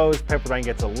throws. Pepperdine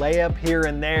gets a layup here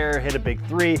and there, hit a big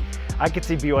 3. I could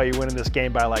see BYU winning this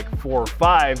game by like 4 or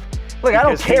 5. Look, I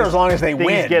don't care as long as they win.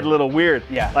 Things get a little weird.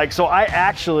 Yeah. So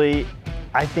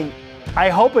I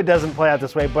hope it doesn't play out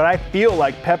this way, but I feel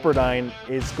like Pepperdine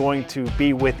is going to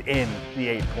be within the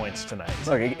 8 points tonight.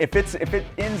 Look, if it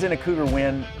ends in a Cougar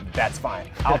win, that's fine.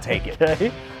 I'll take it. Okay.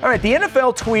 All right, the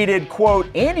NFL tweeted, quote,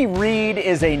 Andy Reid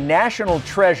is a national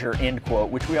treasure, end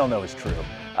quote, which we all know is true,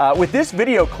 with this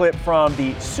video clip from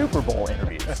the Super Bowl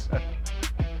interviews.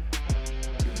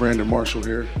 Brandon Marshall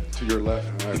here, to your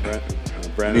left. All right,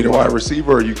 Brandon. Need a wide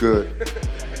receiver, or are you good?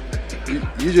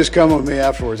 You just come with me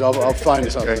afterwards. I'll find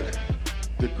you something. Okay.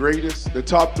 The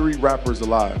top 3 rappers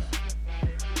alive.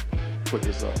 Put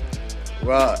this up.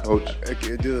 Well, Coach.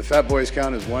 Do the Fat Boys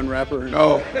count as one rapper?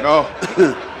 No.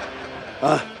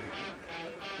 All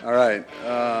right.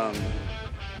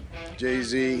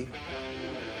 Jay-Z.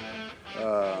 Shoot,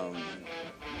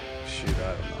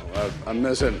 I don't know. I'm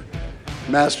missing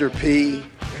Master P.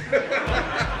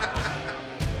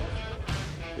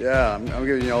 Yeah, I'm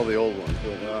giving you all the old ones,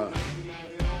 but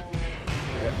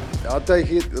I'll take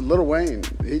Lil Wayne.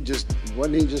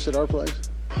 Wasn't he just at our place?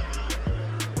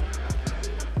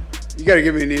 You got to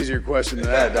give me an easier question than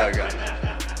that, doggone.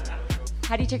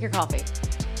 How do you take your coffee?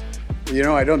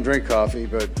 I don't drink coffee,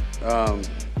 but I'm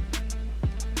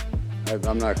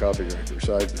not a coffee drinker,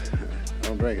 so I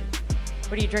don't drink it.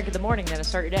 What do you drink in the morning then to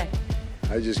start your day?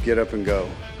 I just get up and go.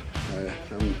 I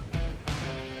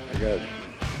got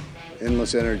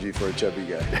endless energy for a chubby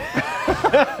guy.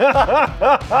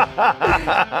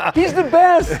 He's the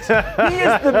best. He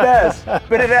is the best.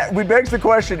 But we begs the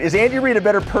question, is Andy Reid a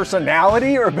better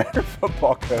personality or a better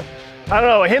football coach? I don't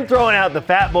know. Him throwing out the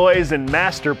Fat Boys and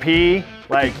Master P.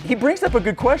 He brings up a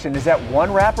good question. Is that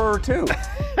one rapper or 2?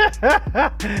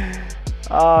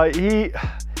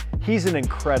 He's an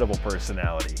incredible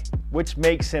personality, which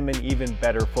makes him an even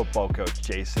better football coach,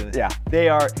 Jason. Yeah.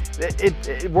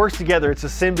 It works together. It's a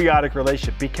symbiotic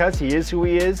relationship. Because he is who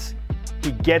he is,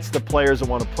 he gets the players that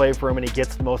want to play for him, and he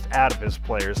gets the most out of his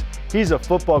players. He's a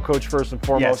football coach first and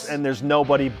foremost, and there's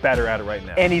nobody better at it right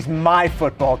now. And he's my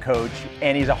football coach,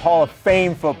 and he's a Hall of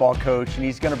Fame football coach, and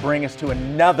he's going to bring us to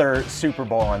another Super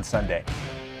Bowl on Sunday.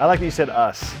 I like that you said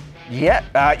us. Yeah.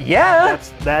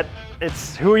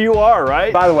 It's who you are,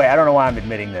 right? By the way, I don't know why I'm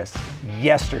admitting this.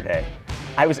 Yesterday,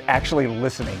 I was actually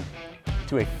listening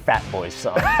to a Fat Boys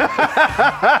song.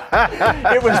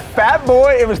 It was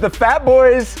the Fat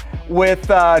Boys with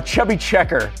Chubby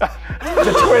Checker,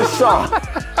 the Twist song.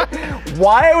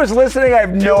 Why I was listening, I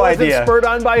have no idea. Was it spurred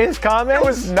on by his comments? It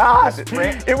was not.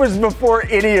 It was before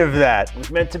any of that. It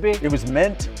was meant to be? It was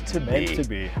meant to be. Meant to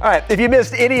be. All right, if you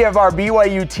missed any of our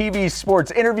BYU TV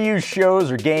sports interviews,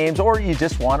 shows, or games, or you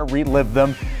just want to relive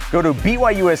them, go to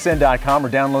BYUSN.com or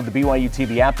download the BYU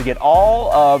TV app to get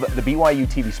all of the BYU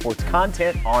TV sports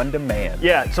content on demand.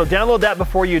 Yeah, so download that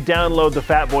before you download the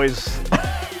Fat Boys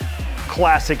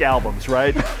classic albums,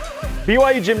 right?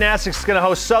 BYU Gymnastics is going to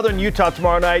host Southern Utah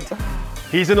tomorrow night.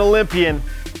 He's an Olympian.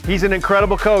 He's an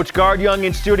incredible coach. Guard Young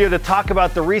in studio to talk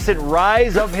about the recent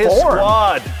rise of his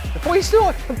squad.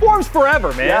 The form's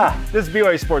forever, man. Yeah. This is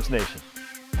BYU Sports Nation.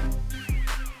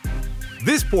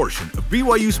 This portion of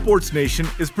BYU Sports Nation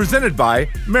is presented by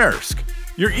Maersk,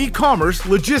 your e-commerce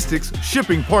logistics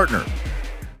shipping partner.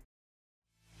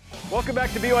 Welcome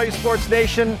back to BYU Sports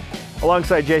Nation.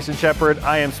 Alongside Jason Shepard,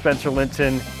 I am Spencer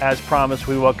Linton. As promised,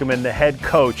 we welcome in the head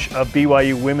coach of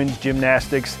BYU Women's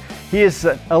Gymnastics. He is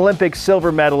an Olympic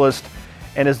silver medalist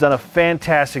and has done a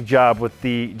fantastic job with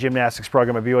the gymnastics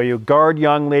program at BYU. Guard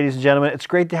Young, ladies and gentlemen, it's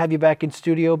great to have you back in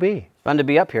Studio B. Fun to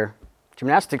be up here.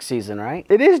 Gymnastics season, right?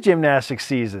 It is gymnastics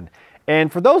season.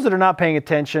 And for those that are not paying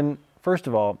attention, first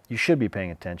of all, you should be paying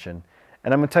attention.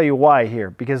 And I'm going to tell you why here.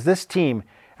 Because this team,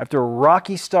 after a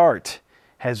rocky start,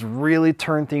 has really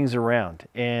turned things around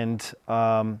and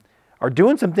are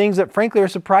doing some things that, frankly, are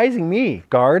surprising me,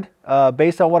 Guard,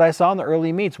 based on what I saw in the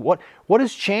early meets. What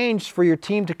has changed for your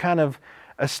team to kind of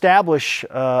establish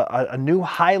a new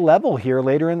high level here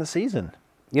later in the season?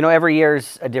 You know, every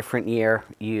year's a different year.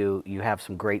 You have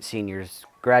some great seniors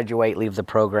graduate, leave the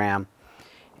program,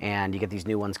 and you get these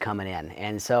new ones coming in.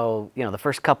 And so, the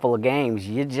first couple of games,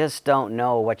 you just don't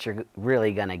know what you're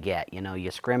really going to get.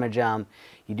 You scrimmage them,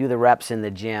 you do the reps in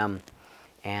the gym,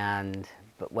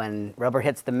 but when rubber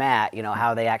hits the mat, how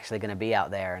are they actually going to be out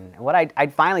there? And what I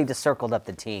finally just circled up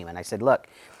the team, and I said, look,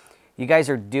 you guys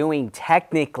are doing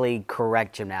technically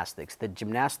correct gymnastics. The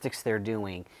gymnastics they're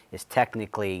doing is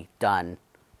technically done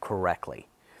correctly.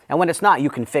 And when it's not, you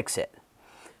can fix it.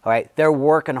 All right, they're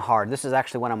working hard. This is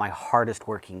actually one of my hardest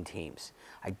working teams.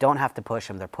 I don't have to push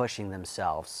them, they're pushing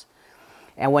themselves.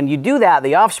 And when you do that,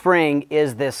 the offspring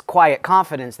is this quiet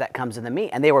confidence that comes in the meet,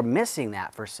 and they were missing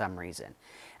that for some reason.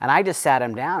 And I just sat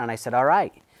them down and I said, all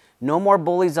right, no more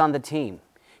bullies on the team.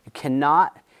 You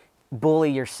cannot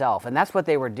bully yourself. And that's what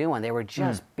they were doing. They were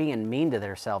just being mean to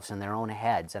themselves in their own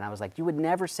heads. And I was like, you would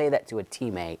never say that to a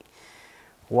teammate.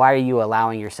 Why are you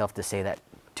allowing yourself to say that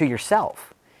to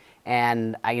yourself?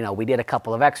 And we did a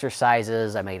couple of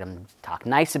exercises. I made them talk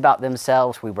nice about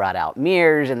themselves. We brought out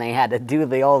mirrors, and they had to do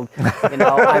the old,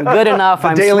 I'm good enough,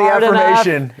 I'm daily smart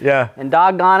affirmation. enough. Yeah. And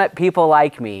doggone it, people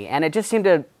like me. And it just seemed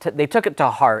they took it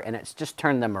to heart, and it's just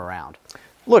turned them around.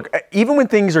 Look, even when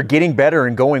things are getting better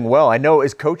and going well, I know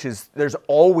as coaches, there's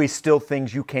always still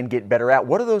things you can get better at.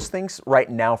 What are those things right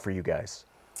now for you guys?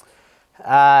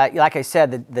 Like I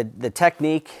said, the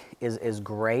technique is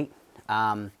great.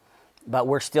 But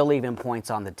we're still leaving points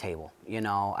on the table.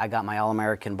 I got my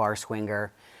All-American bar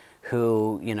swinger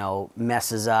who,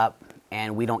 messes up,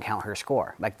 and we don't count her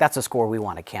score. Like, that's a score we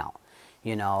want to count,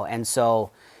 And so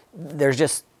there's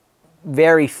just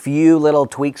very few little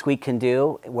tweaks we can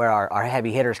do where our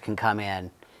heavy hitters can come in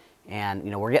and,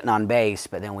 we're getting on base,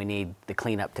 but then we need the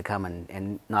cleanup to come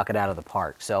and knock it out of the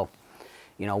park. So,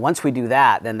 once we do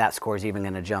that, then that score is even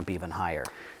going to jump even higher.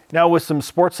 Now, with some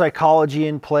sports psychology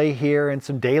in play here and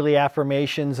some daily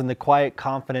affirmations and the quiet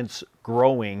confidence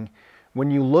growing, when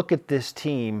you look at this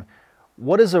team,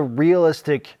 what is a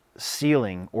realistic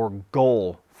ceiling or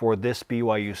goal for this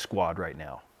BYU squad right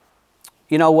now?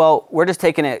 Well, we're just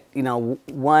taking it,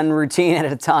 one routine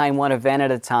at a time, one event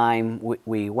at a time.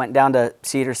 We went down to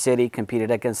Cedar City,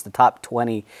 competed against the top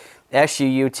 20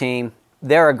 SUU team.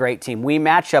 They're a great team. We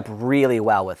match up really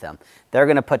well with them. They're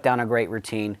going to put down a great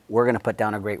routine. We're going to put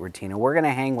down a great routine, and we're going to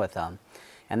hang with them.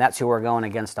 And that's who we're going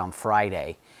against on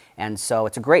Friday. And so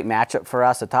it's a great matchup for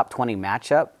us, a top 20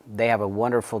 matchup. They have a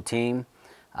wonderful team.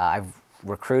 I've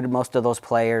recruited most of those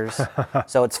players.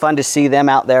 So it's fun to see them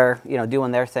out there,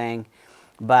 doing their thing.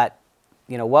 But,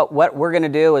 what we're going to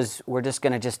do is we're just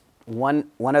going to one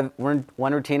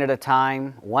routine at a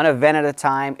time, one event at a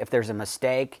time. If there's a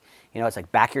mistake, it's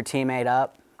like back your teammate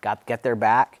up, get their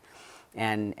back,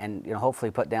 and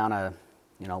hopefully put down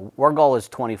our goal is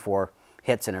 24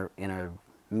 hits in a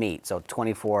meet, so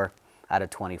 24 out of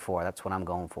 24. That's what I'm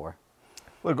going for.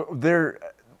 Look,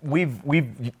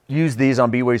 we've used these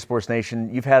on BYU Sports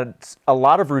Nation. You've had a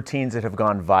lot of routines that have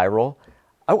gone viral.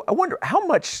 I wonder how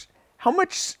much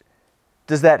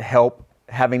does that help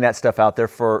having that stuff out there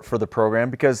for the program?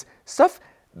 Because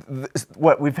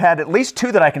we've had at least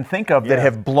 2 that I can think of that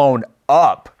have blown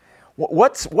up.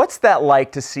 What's that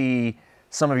like to see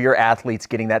some of your athletes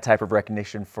getting that type of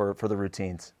recognition for the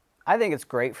routines? I think it's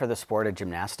great for the sport of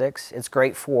gymnastics. It's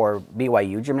great for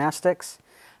BYU gymnastics.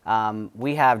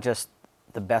 We have just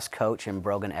the best coach in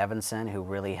Brogan Evanson who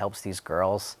really helps these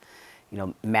girls,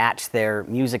 match their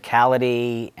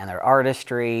musicality and their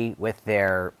artistry with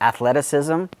their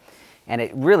athleticism. And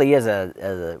it really is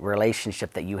a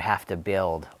relationship that you have to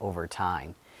build over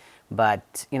time.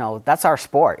 But, that's our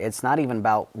sport. It's not even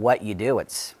about what you do.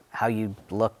 It's how you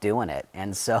look doing it.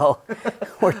 And so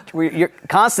you're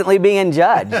constantly being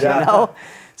judged,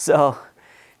 So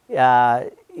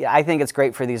I think it's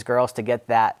great for these girls to get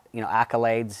that,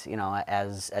 accolades,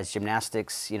 as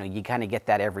gymnastics, you kind of get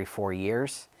that every 4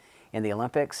 years in the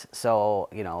Olympics. So,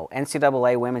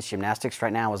 NCAA women's gymnastics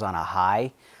right now is on a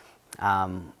high.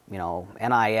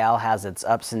 NIL has its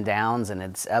ups and downs and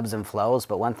its ebbs and flows,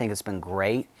 but one thing that's been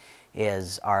great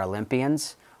is our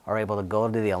Olympians are able to go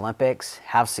to the Olympics,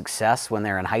 have success when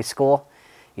they're in high school,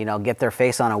 get their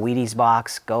face on a Wheaties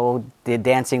box, go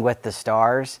Dancing with the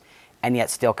Stars, and yet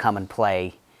still come and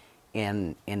play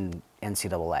in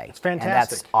NCAA. It's fantastic. And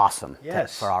that's awesome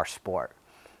for our sport,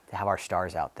 to have our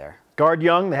stars out there. Guard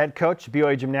Young, the head coach of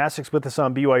BYU Gymnastics, with us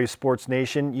on BYU Sports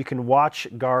Nation. You can watch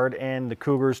Guard and the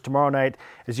Cougars tomorrow night,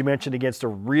 as you mentioned, against a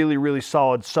really, really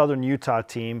solid Southern Utah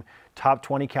team, top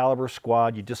 20 caliber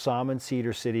squad. You just saw them in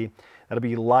Cedar City. That'll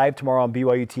be live tomorrow on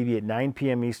BYU TV at 9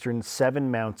 p.m. Eastern,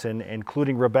 7 Mountain,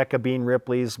 including Rebecca Bean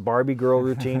Ripley's Barbie Girl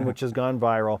routine, which has gone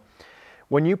viral.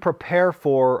 When you prepare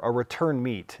for a return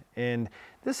meet, and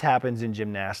this happens in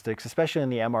gymnastics, especially in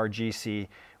the MRGC,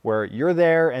 where you're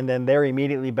there and then they're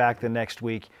immediately back the next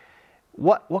week.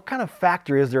 What kind of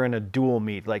factor is there in a dual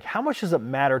meet? Like, how much does it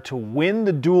matter to win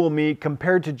the dual meet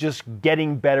compared to just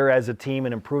getting better as a team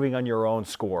and improving on your own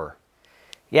score?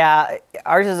 Yeah,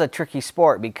 ours is a tricky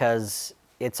sport because,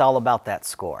 it's all about that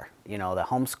score, the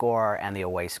home score and the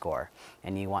away score.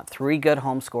 And you want 3 good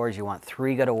home scores, you want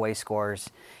 3 good away scores,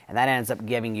 and that ends up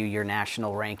giving you your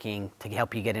national ranking to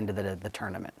help you get into the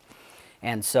tournament.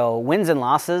 And so wins and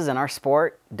losses in our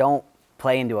sport don't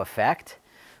play into effect,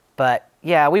 but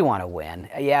yeah, we want to win.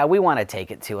 Yeah, we want to take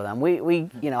it to them.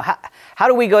 How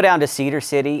do we go down to Cedar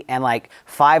City and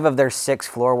 5 of their 6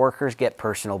 floor workers get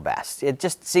personal best? It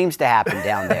just seems to happen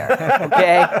down there,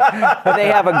 okay? But they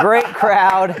have a great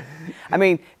crowd. I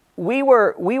mean, we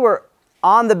were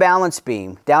on the balance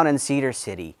beam down in Cedar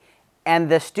City, and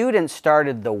the students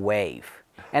started the wave,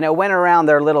 and it went around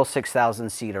their little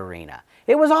 6,000-seat arena.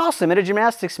 It was awesome. At a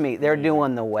gymnastics meet, they're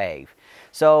doing the wave.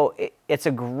 So it's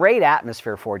a great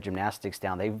atmosphere for gymnastics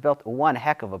down. They've built one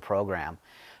heck of a program.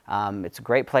 It's a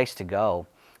great place to go.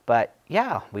 But,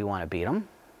 yeah, we want to beat them.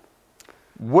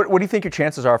 What do you think your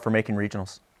chances are for making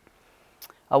regionals?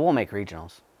 We'll make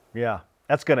regionals. Yeah,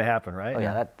 that's going to happen, right? Oh,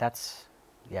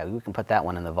 yeah, we can put that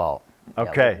one in the vault.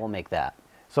 Okay. Yeah, we'll make that.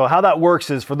 So how that works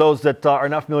is, for those that are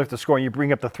not familiar with the scoring, you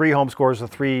bring up the 3 home scores, the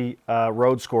 3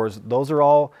 road scores. Those are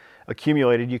all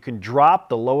accumulated. You can drop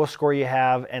the lowest score you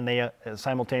have, and they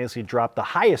simultaneously drop the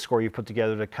highest score you put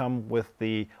together to come with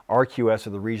the RQS,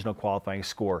 or the regional qualifying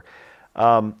score.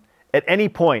 At any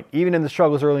point, even in the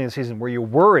struggles early in the season, were you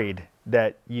worried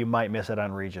that you might miss it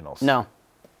on regionals? No.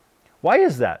 Why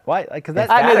is that? Why? Because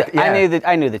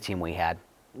I knew the team we had.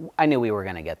 I knew we were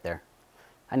going to get there.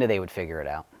 I knew they would figure it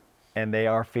out. And they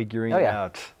are figuring it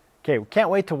out. Okay, we can't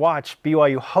wait to watch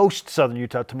BYU host Southern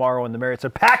Utah tomorrow in the Marriott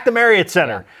Center. Pack the Marriott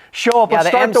Center. Yeah. Show up and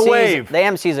start the wave. The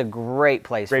MC is a great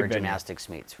place for gymnastics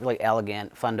meets. Really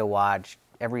elegant, fun to watch.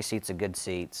 Every seat's a good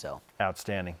seat. So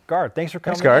outstanding. Guard, thanks for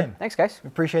coming in. Guard. Thanks, guys. We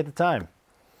appreciate the time.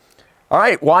 All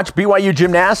right, watch BYU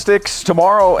Gymnastics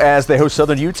tomorrow as they host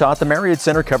Southern Utah at the Marriott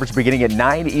Center. Coverage beginning at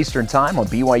 9 Eastern Time on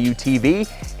BYU TV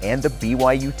and the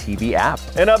BYU TV app.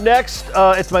 And up next,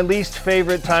 it's my least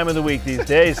favorite time of the week these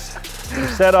days. We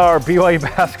set our BYU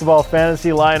basketball fantasy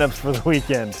lineups for the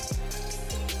weekend.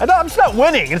 I'm just not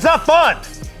winning. It's not fun.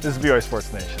 This is BYU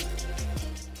Sports Nation.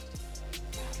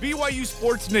 BYU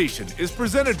Sports Nation is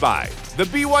presented by the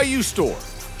BYU Store,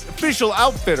 official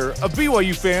outfitter of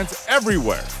BYU fans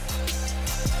everywhere.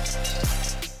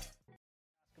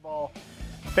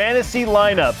 Fantasy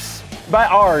lineups. By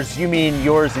ours, you mean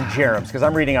yours and Jerem's, because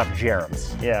I'm reading off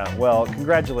Jerem's. Yeah, well,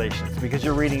 congratulations. Because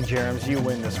you're reading Jerem's, you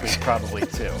win this week probably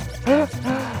too.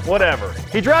 Whatever.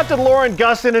 He drafted Lauren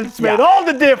Gustin, and it's made all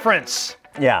the difference.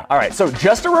 Yeah, all right. So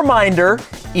just a reminder,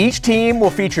 each team will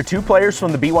feature 2 players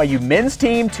from the BYU men's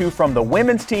team, 2 from the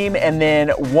women's team, and then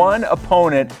 1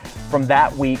 opponent from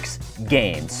that week's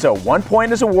game. So 1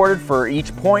 point is awarded for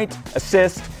each point,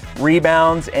 assist,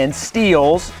 rebounds, and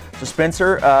steals. So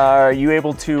Spencer, are you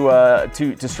able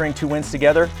to string 2 wins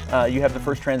together? You have the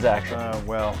first transaction.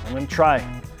 Well, I'm going to try.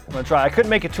 I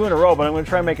couldn't make it 2 in a row, but I'm going to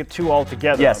try and make it 2 all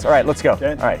together. Yes. All right. Let's go.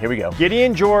 Okay. All right. Here we go.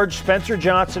 Gideon George, Spencer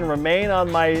Johnson remain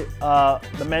on my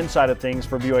the men's side of things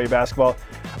for BYU basketball.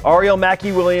 Ariel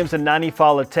Mackey-Williams and Nani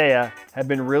Falatea have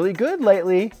been really good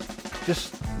lately,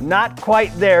 just not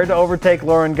quite there to overtake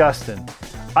Lauren Gustin.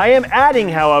 I am adding,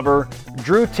 however,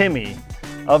 Drew Timme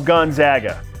of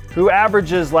Gonzaga, who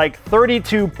averages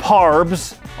 32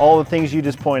 parbs, all the things you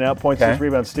just point out, points, assists,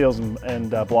 rebounds, steals,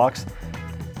 and blocks.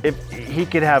 If he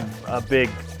could have a big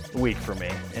week for me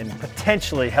and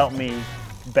potentially help me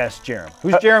best Jerem.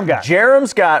 Who's Jerem got?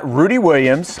 Jerem's got Rudy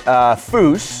Williams,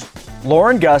 Foose,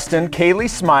 Lauren Gustin, Kaylee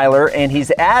Smiler, and he's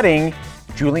adding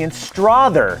Julian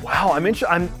Strother. Wow,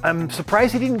 I'm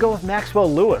surprised he didn't go with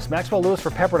Maxwell Lewis. Maxwell Lewis for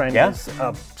Pepperdine is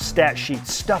a stat sheet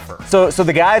stuffer. So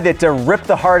the guy that ripped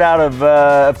the heart out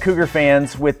of Cougar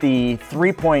fans with the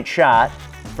 3-point shot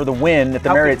for the win at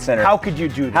the Marriott Center. How could you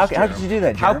do this? How could you do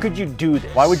that, Jerem? How could you do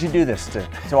this? Why would you do this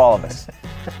to all of us?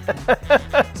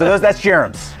 So that's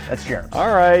Jerem's. That's Jerem's.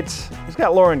 All right. He's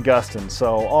got Lauren Gustin,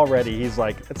 so already he's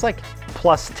it's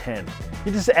plus 10.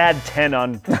 You just add 10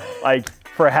 on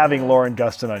for having Lauren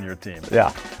Gustin on your team.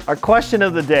 Yeah. Our question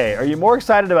of the day, are you more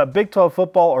excited about Big 12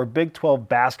 football or Big 12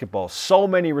 basketball? So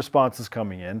many responses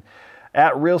coming in.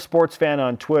 At Real Sports Fan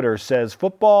on Twitter says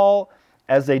football,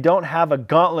 as they don't have a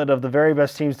gauntlet of the very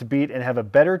best teams to beat and have a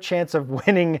better chance of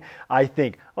winning, I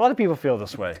think. A lot of people feel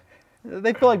this way.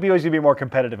 They feel like BYU's going to be more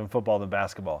competitive in football than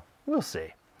basketball. We'll see.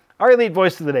 Our Elite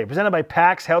Voice of the Day, presented by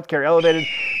PAX Healthcare Elevated.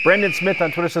 Brendan Smith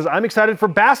on Twitter says, I'm excited for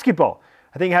basketball.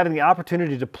 I think having the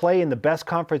opportunity to play in the best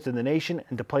conference in the nation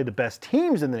and to play the best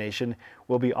teams in the nation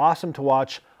will be awesome to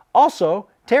watch. Also,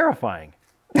 terrifying.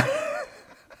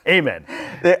 Amen.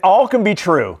 They all can be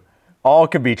true. All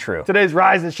could be true. Today's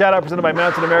Rise and Shout Out presented by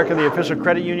Mountain America, the official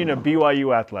credit union of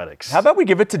BYU Athletics. How about we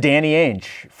give it to Danny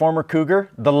Ainge, former Cougar,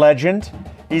 the legend.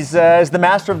 He's the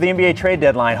master of the NBA trade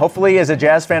deadline. Hopefully, as a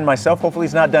Jazz fan myself, hopefully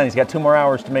he's not done. He's got 2 more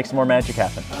hours to make some more magic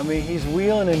happen. I mean, he's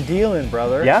wheeling and dealing,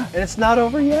 brother. Yeah. And it's not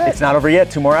over yet. It's not over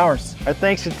yet. 2 more hours. Our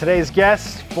thanks to today's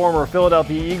guests, former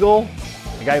Philadelphia Eagle,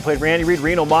 the guy who played Randy Reed,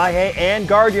 Reno Mahe, and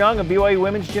Guard Young of BYU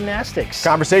Women's Gymnastics.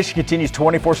 Conversation continues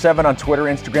 24/7 on Twitter,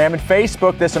 Instagram, and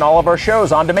Facebook. This and all of our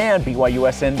shows on demand,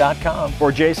 BYUSN.com.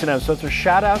 For Jason, I'm Switzer.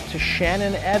 Shout out to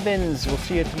Shannon Evans. We'll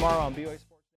see you tomorrow on BYU.